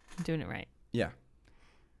intent. Doing it right. Yeah.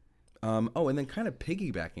 And then kind of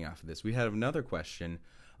piggybacking off of this, we had another question,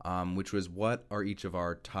 which was, what are each of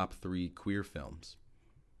our top 3 queer films?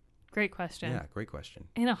 Great question. Yeah, great question.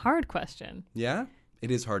 And a hard question. Yeah? It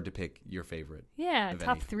is hard to pick your favorite. Yeah,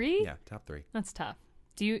 top 3? Yeah, top 3. That's tough.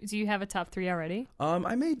 Do you have a top 3 already?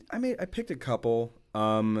 I picked a couple.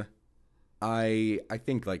 I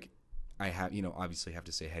think like I have, obviously have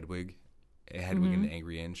to say Hedwig and the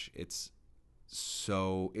Angry Inch. It's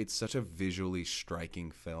such a visually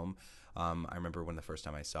striking film. I remember when the first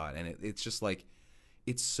time I saw it, and it's just like,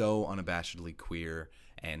 it's so unabashedly queer,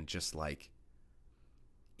 and just like,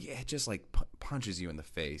 it just like punches you in the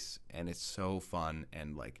face, and it's so fun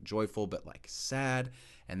and like joyful, but like sad,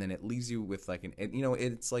 and then it leaves you with like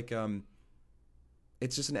it's like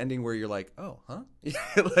it's just an ending where you're like, oh, huh,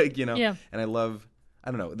 like Yeah. And I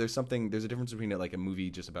don't know. There's a difference between like a movie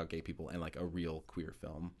just about gay people and like a real queer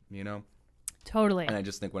film, Totally. And I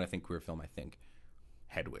just think when I think queer film, I think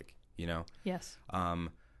Hedwig, Yes.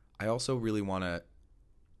 I also really want to.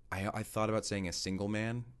 I thought about saying A Single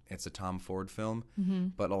Man. It's a Tom Ford film,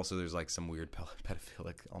 but also there's like some weird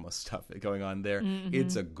pedophilic almost stuff going on there. Mm-hmm.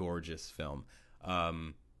 It's a gorgeous film.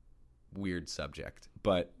 Weird subject,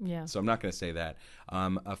 but yeah. So I'm not going to say that.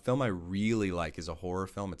 A film I really like is a horror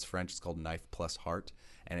film. It's French. It's called Knife Plus Heart,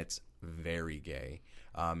 and it's very gay.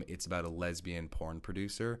 It's about a lesbian porn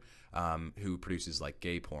producer who produces like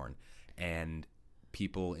gay porn, and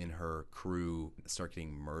people in her crew start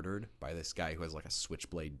getting murdered by this guy who has like a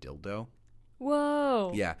switchblade dildo.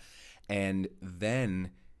 Whoa. Yeah. And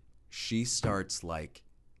then she starts like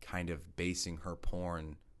kind of basing her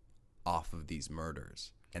porn off of these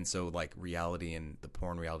murders. And so like reality and the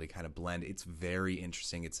porn reality kind of blend. It's very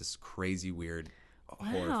interesting. It's this crazy weird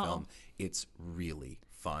horror Wow. film. It's really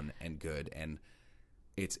fun and good, and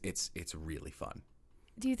it's really fun.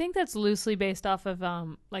 Do you think that's loosely based off of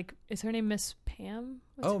like, is her name Miss Pam?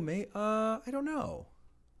 I don't know.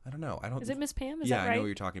 I don't. Is it Miss Pam? Is yeah, that I right? know what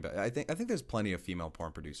you're talking about. I think there's plenty of female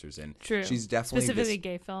porn producers, and True. she's definitely Specifically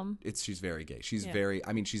gay film. she's very gay. She's Yeah. very.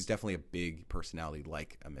 I mean, she's definitely a big personality,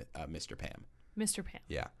 like a Mr. Pam. Mr. Pam.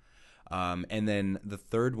 Yeah. And then the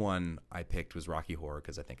third one I picked was Rocky Horror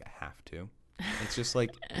because I think I have to. It's just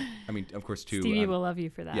like, I mean, of course, Stevie will love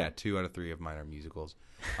you for that. Yeah, 2 out of 3 of mine are musicals.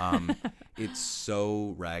 It's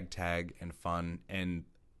so ragtag and fun, and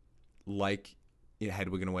like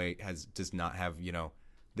Hedwig and Away does not have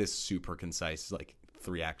this super concise like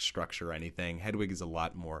 3-act structure or anything. Hedwig is a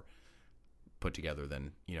lot more put together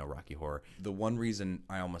than Rocky Horror. The one reason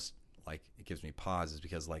I almost like it gives me pause is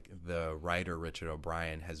because like the writer Richard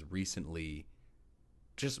O'Brien has recently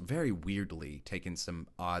just very weirdly taken some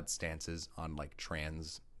odd stances on like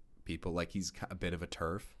trans people. Like he's a bit of a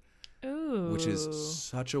TERF. Ooh. Which is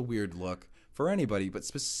such a weird look for anybody, but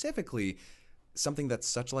specifically something that's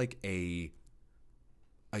such like a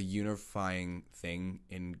unifying thing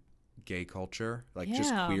in gay culture, like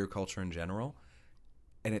just Yeah. queer culture in general.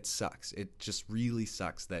 And it sucks. It just really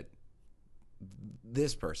sucks that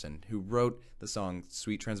this person who wrote the song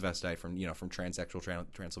 "Sweet Transvestite" from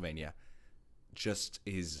Transsexual Transylvania just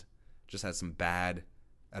has some bad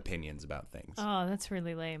opinions about things. Oh, that's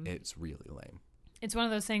really lame. It's really lame. It's one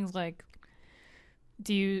of those things like,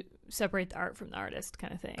 do you separate the art from the artist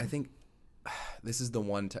kind of thing? I think this is the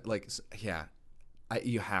one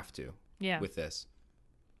you have to with this,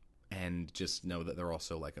 and just know that they're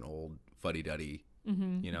also like an old fuddy-duddy.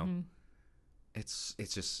 It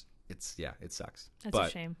sucks. That's but a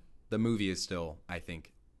shame. The movie is still, I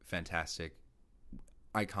think, fantastic,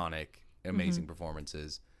 iconic, amazing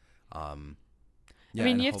performances. I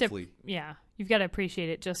mean, you have hopefully, you've got to appreciate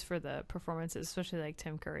it just for the performances, especially like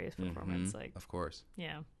Tim Curry's performance. Like, of course,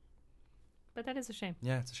 but that is a shame.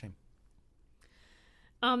 Yeah, it's a shame.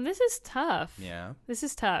 This is tough. Yeah, this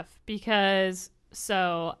is tough because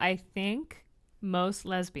I think most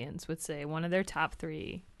lesbians would say one of their top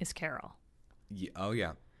 3 is Carol. Oh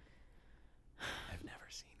yeah. I've never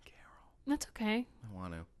seen Carol. That's okay. I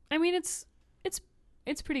want to. I mean, it's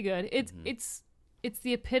pretty good. It's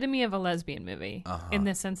the epitome of a lesbian movie in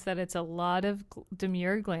the sense that it's a lot of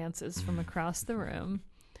demure glances from across the room,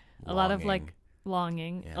 a lot of like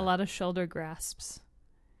longing, a lot of shoulder grasps.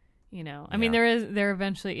 I mean, there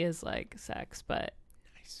eventually is like sex, but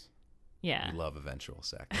nice. Yeah, we love eventual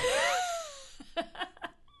sex.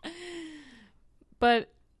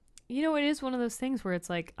 But it is one of those things where it's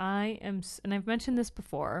like and I've mentioned this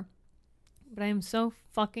before, but I am so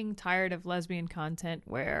fucking tired of lesbian content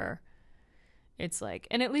where it's like,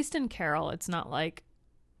 and at least in Carol, it's not like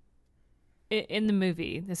in the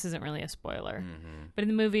movie, this isn't really a spoiler, but in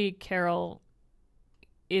the movie, Carol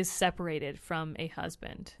is separated from a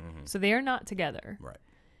husband. So they are not together. Right.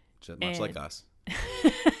 Just much like us.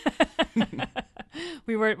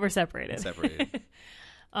 We're separated. Separated.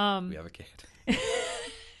 We have a kid.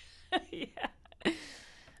 Yeah.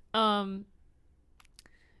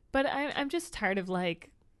 But I'm just tired of like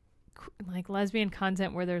lesbian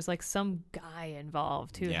content where there's like some guy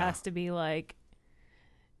involved who has to be like,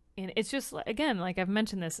 and it's just, again, like I've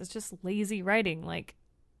mentioned this, it's just lazy writing. Like,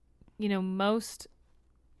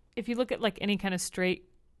 if you look at like any kind of straight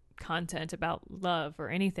content about love or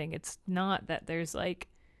anything, it's not that there's like,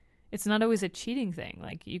 it's not always a cheating thing.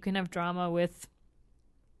 Like you can have drama with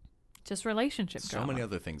just relationship drama. So many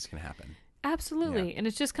other things can happen. Absolutely. Yeah. And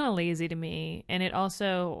it's just kind of lazy to me. And it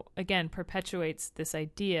also, again, perpetuates this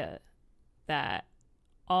idea that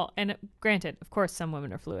and granted, of course, some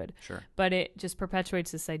women are fluid. Sure. But it just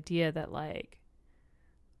perpetuates this idea that like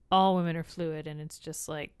all women are fluid, and it's just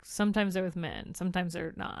like sometimes they're with men, sometimes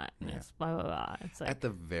they're not. And it's blah, blah, blah. It's like, at the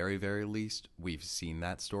very, very least, we've seen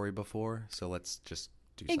that story before. So let's just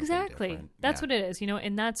do something exactly. different. That's what it is.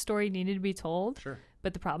 And that story needed to be told. Sure.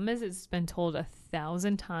 But the problem is it's been told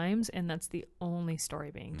 1,000 times, and that's the only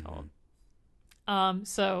story being told.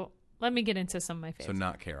 So let me get into some of my favorites. So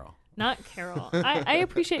not Carol. Not Carol. I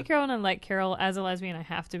appreciate Carol, and I like Carol as a lesbian. I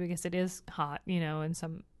have to, because it is hot, in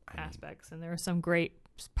some aspects, and there are some great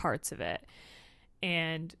parts of it,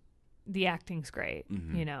 and the acting's great,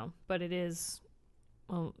 but it is,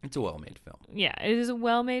 well, it's a well-made film. Yeah, it is a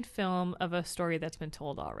well-made film of a story that's been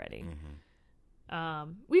told already.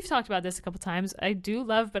 We've talked about this a couple times. I do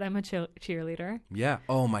love But I'm a Cheerleader. Yeah.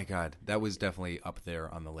 Oh my God, that was definitely up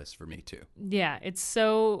there on the list for me too. Yeah, it's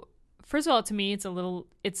so. First of all, to me, it's a little.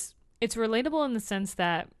 It's relatable in the sense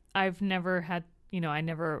that I've never had. I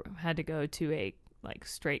never had to go to a like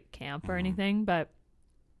straight camp or anything, but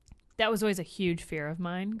that was always a huge fear of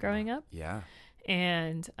mine growing up. Yeah.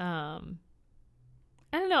 And I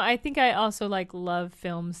don't know. I think I also like love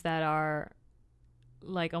films that are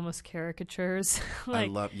like almost caricatures. I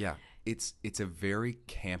love. Yeah. It's a very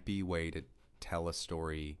campy way to tell a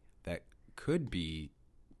story that could be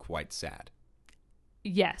quite sad.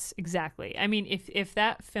 Yes, exactly. I mean, if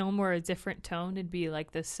that film were a different tone, it'd be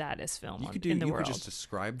like the saddest film in the world. You could just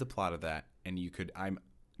describe the plot of that, and you could. I'm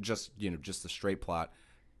just just the straight plot,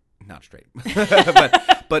 not straight,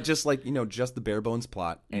 but just like just the bare bones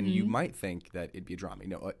plot, and you might think that it'd be a drama.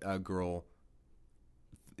 A girl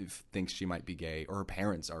thinks she might be gay, or her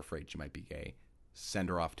parents are afraid she might be gay. Send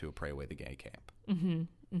her off to a pray away the gay camp.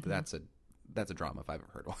 But that's a drama if I've ever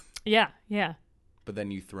heard one. Yeah, yeah. But then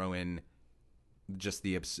you throw in just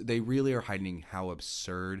they really are hiding how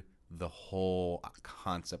absurd the whole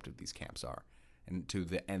concept of these camps are, and to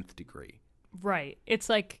the nth degree. Right. It's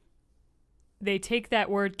like they take that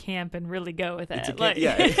word camp and really go with it. It's a camp,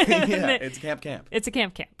 it's camp. It's a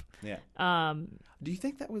camp. Yeah. Do you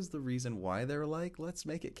think that was the reason why they're like, let's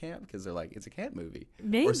make it camp? Because they're like, it's a camp movie.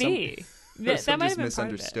 Maybe. That might have been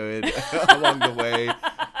misunderstood along the way.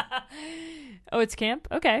 Oh, it's camp?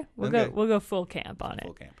 Okay. We'll go full camp on it.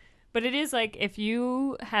 Full camp. But it is like if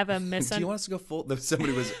you have a Do you want us to go full?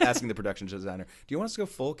 Somebody was asking the production designer, do you want us to go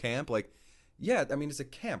full camp? Like, yeah, I mean, it's a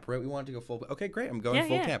camp, right? We want to go full. Okay, great. I'm going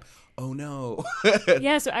full camp. Oh, no.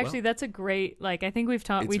 Yeah, so actually that's a great, like, I think we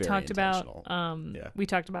talked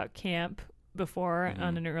about camp before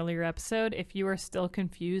on an earlier episode. If you are still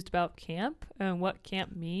confused about camp and what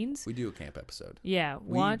camp means. We do a camp episode. Yeah,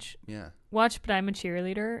 watch But I'm a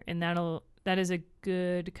Cheerleader, and that is a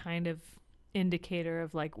good kind of indicator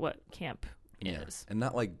of like what camp is. And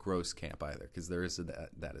not like gross camp either, because there is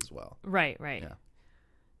that as well. Right.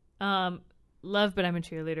 Yeah. Love But I'm a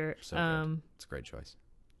Cheerleader. So good. It's a great choice.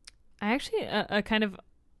 I actually a kind of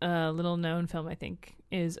little known film I think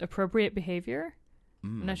is Appropriate Behavior.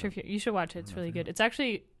 I'm not sure if you should watch it. It's really good. It's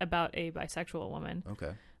actually about a bisexual woman.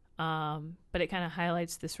 Okay. But it kind of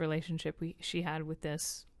highlights this relationship she had with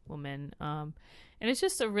this woman. And it's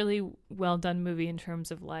just a really well done movie in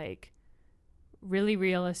terms of like really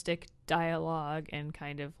realistic dialogue and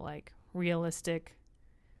kind of like realistic.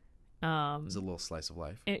 It's a little slice of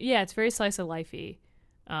life. It's very slice of lifey.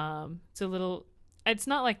 It's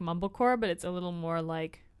not like mumblecore, but it's a little more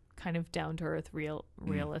like kind of down to earth,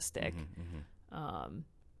 realistic. And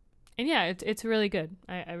yeah, it's really good.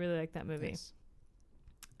 I really like that movie.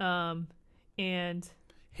 Nice. And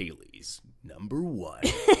Haley's number one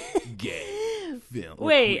gay film.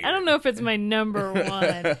 Wait, I don't know if it's my number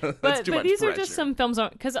one, but these are just some films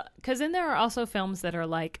because then there are also films that are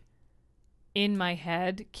like in my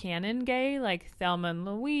head canon gay, like Thelma and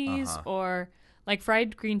Louise or like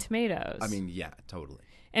Fried Green Tomatoes. I mean, yeah, totally.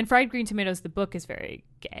 And Fried Green Tomatoes, the book is very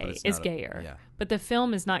gay. It's gayer, but the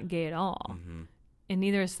film is not gay at all, and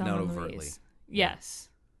neither is Thelma and Louise. Yes,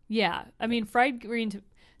 yeah. I mean,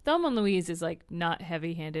 Thelma and Louise is like not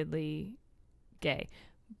heavy-handedly gay,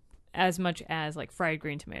 as much as like Fried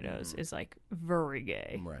Green Tomatoes is like very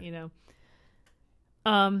gay, right.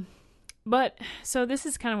 But so this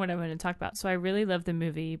is kind of what I'm going to talk about. So I really love the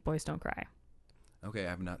movie Boys Don't Cry. Okay, I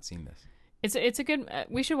have not seen this. It's a good.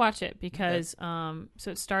 We should watch it because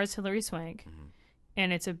so it stars Hilary Swank,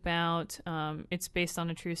 and it's about it's based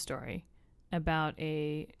on a true story about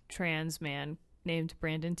a trans man named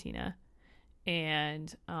Brandon Teena,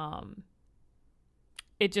 and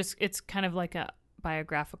it's kind of like a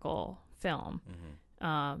biographical film,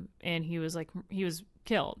 and he was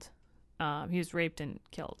killed, he was raped and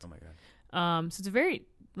killed. Oh my God. So it's a very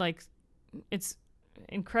like it's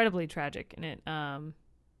incredibly tragic, and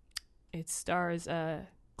it stars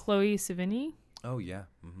Chloe Sevigny. Oh yeah.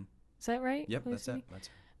 Is that right? Yep, Chloe that's Sevigny? it. That's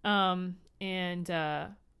it. And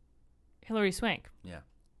Hilary Swank. Yeah.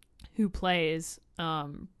 Who plays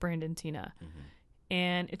Brandon Teena.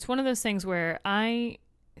 And it's one of those things where I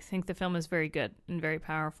think the film is very good and very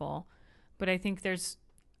powerful, but I think there's,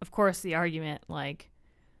 of course, the argument like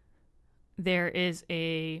there is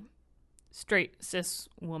a straight cis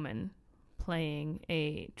woman playing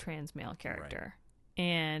a trans male character. Right.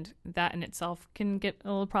 And that in itself can get a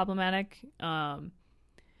little problematic. And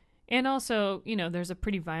also, there's a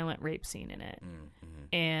pretty violent rape scene in it.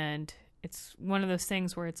 And it's one of those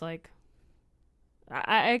things where it's like,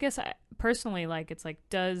 I guess personally, like, it's like,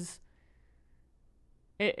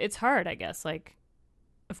 it's hard, I guess. Like,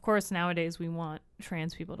 of course, nowadays we want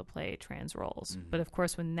trans people to play trans roles. Mm-hmm. But of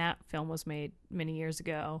course, when that film was made many years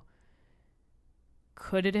ago,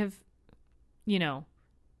 could it have,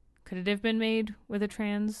 could it have been made with a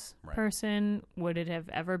trans Right. person? Would it have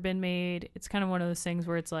ever been made? It's kind of one of those things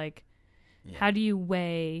where it's like, Yeah. how do you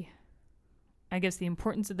weigh, I guess, the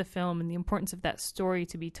importance of the film and the importance of that story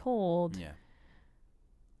to be told? Yeah.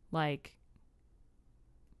 Like,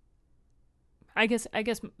 I guess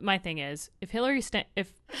my thing is, if Hillary Stank,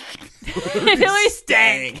 if Hillary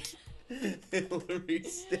Stank, Hillary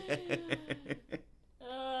Stank.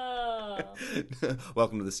 oh.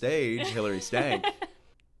 Welcome to the stage, Hillary Stank.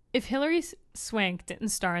 If Hillary Swank didn't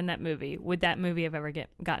star in that movie, would that movie have ever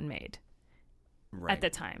gotten made Right. at the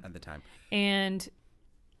time? At the time. And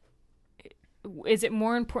is it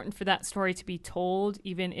more important for that story to be told,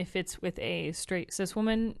 even if it's with a straight cis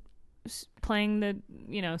woman playing the,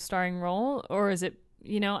 starring role? Or is it,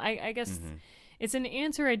 I guess it's an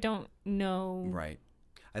answer I don't know. Right.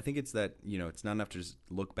 I think it's that, it's not enough to just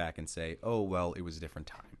look back and say, oh, well, it was a different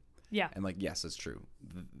time. Yeah. And yes, it's true.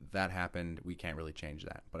 That happened. We can't really change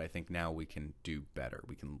that. But I think now we can do better.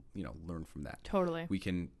 We can, learn from that. Totally. We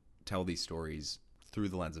can tell these stories through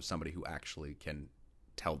the lens of somebody who actually can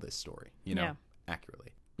tell this story, Yeah. accurately.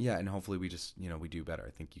 Yeah, and hopefully we just, we do better.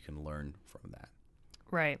 I think you can learn from that.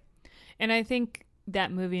 Right. And I think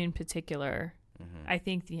that movie in particular, Mm-hmm. I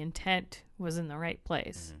think the intent was in the right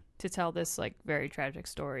place to tell this very tragic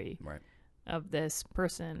story Right. of this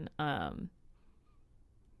person.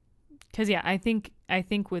 'Cause I think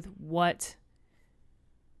with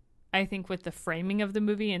the framing of the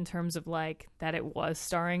movie in terms of that it was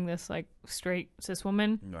starring this straight cis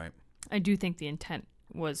woman, Right. I do think the intent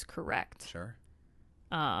was correct. Sure.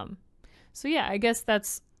 So yeah, I guess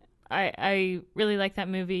that's, I really like that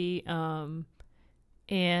movie.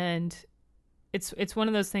 And it's one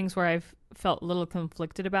of those things where I've felt a little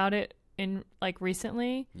conflicted about it in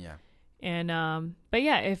recently. Yeah. And, but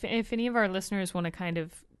yeah, if any of our listeners want to kind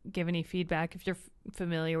of give any feedback, if you're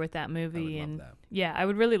familiar with that movie, I would and love that. yeah, I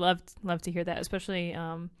would really love to hear that, especially,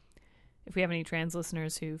 if we have any trans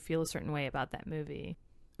listeners who feel a certain way about that movie.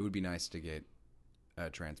 It would be nice to get a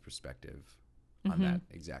trans perspective on that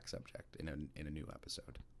exact subject in a new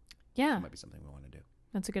episode. Yeah. That might be something we want to do.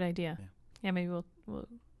 That's a good idea. Yeah. Yeah, maybe we'll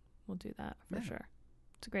do that for Yeah. sure.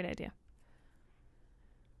 It's a great idea.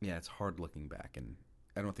 Yeah, it's hard looking back, and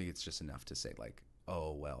I don't think it's just enough to say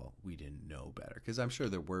oh, well, we didn't know better. Because I'm sure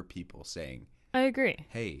there were people saying, I agree.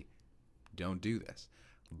 hey, don't do this.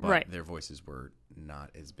 But Right. their voices were not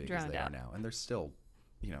as big Drowned as they out. are now. And they're still,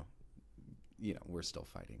 we're still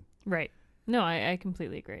fighting. Right. No, I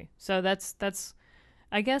completely agree. So that's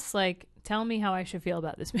I guess tell me how I should feel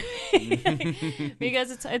about this movie.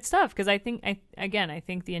 Because it's tough, because I think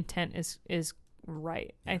the intent is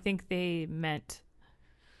right. Yeah. I think they meant,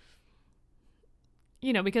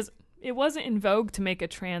 because it wasn't in vogue to make a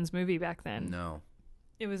trans movie back then. No.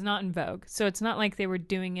 It was not in vogue. So it's not like they were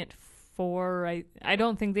doing it for, I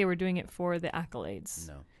don't think they were doing it for the accolades.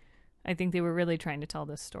 No. I think they were really trying to tell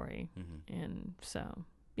this story. Mm-hmm. And so,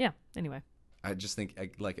 yeah, anyway. I just think,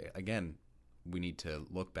 again, we need to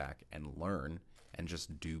look back and learn and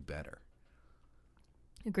just do better.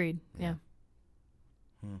 Agreed. Yeah.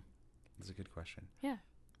 That's a good question. Yeah.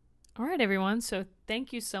 All right, everyone. So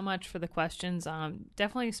thank you so much for the questions.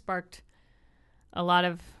 Definitely sparked a lot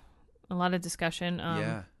of discussion.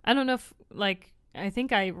 Yeah. I don't know if I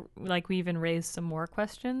think we even raised some more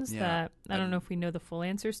questions that I don't know if we know the full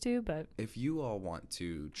answers to, but if you all want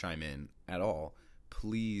to chime in at all,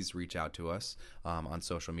 please reach out to us on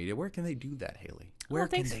social media. Where can they do that, Haley? Where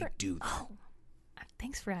can they do that? Oh,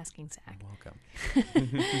 thanks for asking, Zach. Welcome.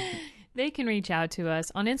 They can reach out to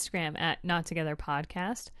us on Instagram at Not Together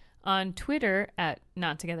Podcast, on Twitter at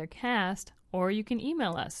Not Together Cast, or you can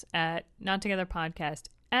email us at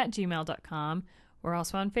nottogetherpodcast@gmail.com. We're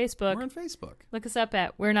also on Facebook. We're on Facebook. Look us up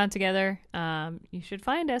at We're Not Together. You should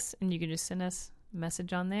find us, and you can just send us a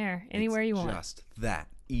message on there anywhere you want. Just that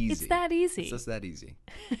easy. It's that easy. It's just that easy.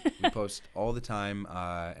 We post all the time,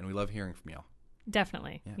 and we love hearing from y'all.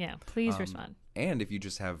 Definitely. Yeah. Please respond. And if you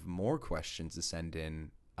just have more questions to send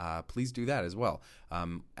in, please do that as well.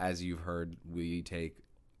 As you've heard, we take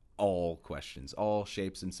all questions, all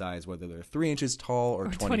shapes and size, whether they're 3 inches tall or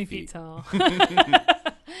 20 feet tall.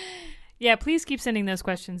 Yeah, please keep sending those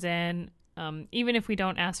questions in. Even if we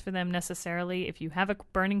don't ask for them necessarily, if you have a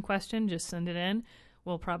burning question, just send it in.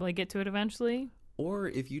 We'll probably get to it eventually. Or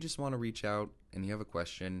if you just want to reach out and you have a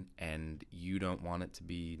question and you don't want it to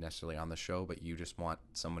be necessarily on the show, but you just want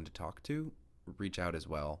someone to talk to, reach out as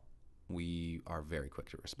well. We are very quick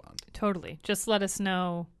to respond. Totally. Just let us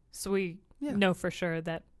know so we know for sure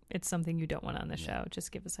that it's something you don't want on the show,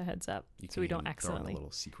 just give us a heads up You so we don't can throw in accidentally. a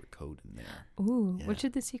little secret code in there. Ooh, Yeah. what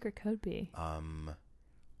should the secret code be?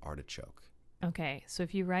 Artichoke. Okay, so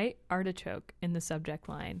if you write artichoke in the subject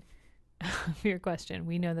line of your question,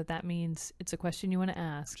 we know that means it's a question you want to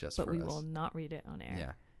ask, Just but for we us. will not read it on air.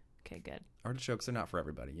 Yeah. Okay, good. Artichokes are not for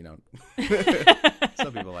everybody, you know.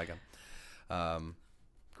 Some people like them.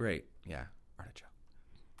 Great. Yeah. Artichoke.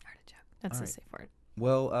 Artichoke. That's All the right. safe word.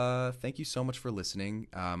 Well, thank you so much for listening.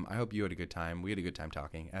 I hope you had a good time. We had a good time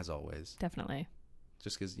talking, as always. Definitely.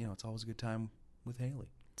 Just because, it's always a good time with Haley.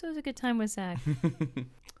 So it was a good time with Zach.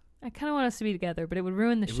 I kind of want us to be together, but it would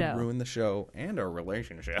ruin the It show. would ruin the show and our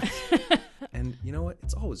relationship. And you know what?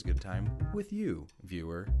 It's always a good time with you,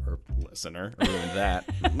 viewer or listener. I ruined that.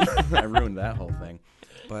 I ruined that whole thing.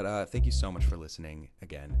 But thank you so much for listening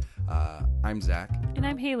again. I'm Zach. And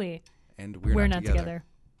I'm Haley. And We're not together.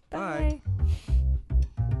 Bye.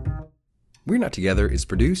 We're Not Together is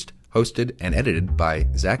produced, hosted, and edited by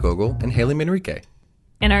Zach Ogle and Haley Manrique.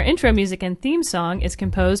 And our intro music and theme song is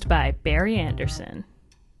composed by Barry Anderson.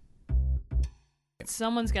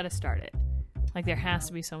 Someone's got to start it. Like there has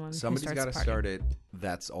to be someone. Somebody's got to start it.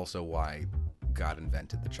 That's also why God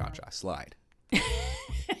invented the cha-cha slide.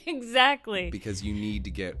 Exactly. Because you need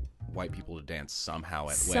to get white people to dance somehow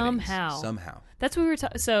at Somehow. weddings. Somehow. That's what we were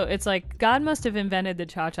talking. So it's like God must have invented the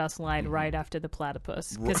cha-cha slide right after the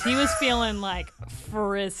platypus because he was feeling like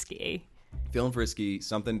frisky. Feeling frisky,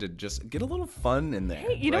 something to just get a little fun in there.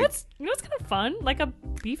 Hey, you know what's kind of fun? Like a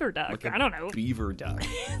beaver duck. Like a I don't know. Beaver duck.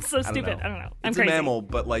 It's so stupid. I don't know. I'm It's crazy. a mammal,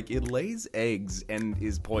 but like it lays eggs and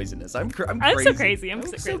is poisonous. I'm crazy. I'm so crazy. I'm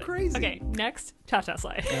so crazy. Okay, next cha-cha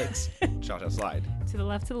slide. It's cha-cha slide. To the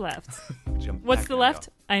left. To the left. Jump What's back the and left?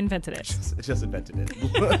 go. I invented it. Just invented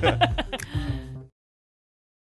it.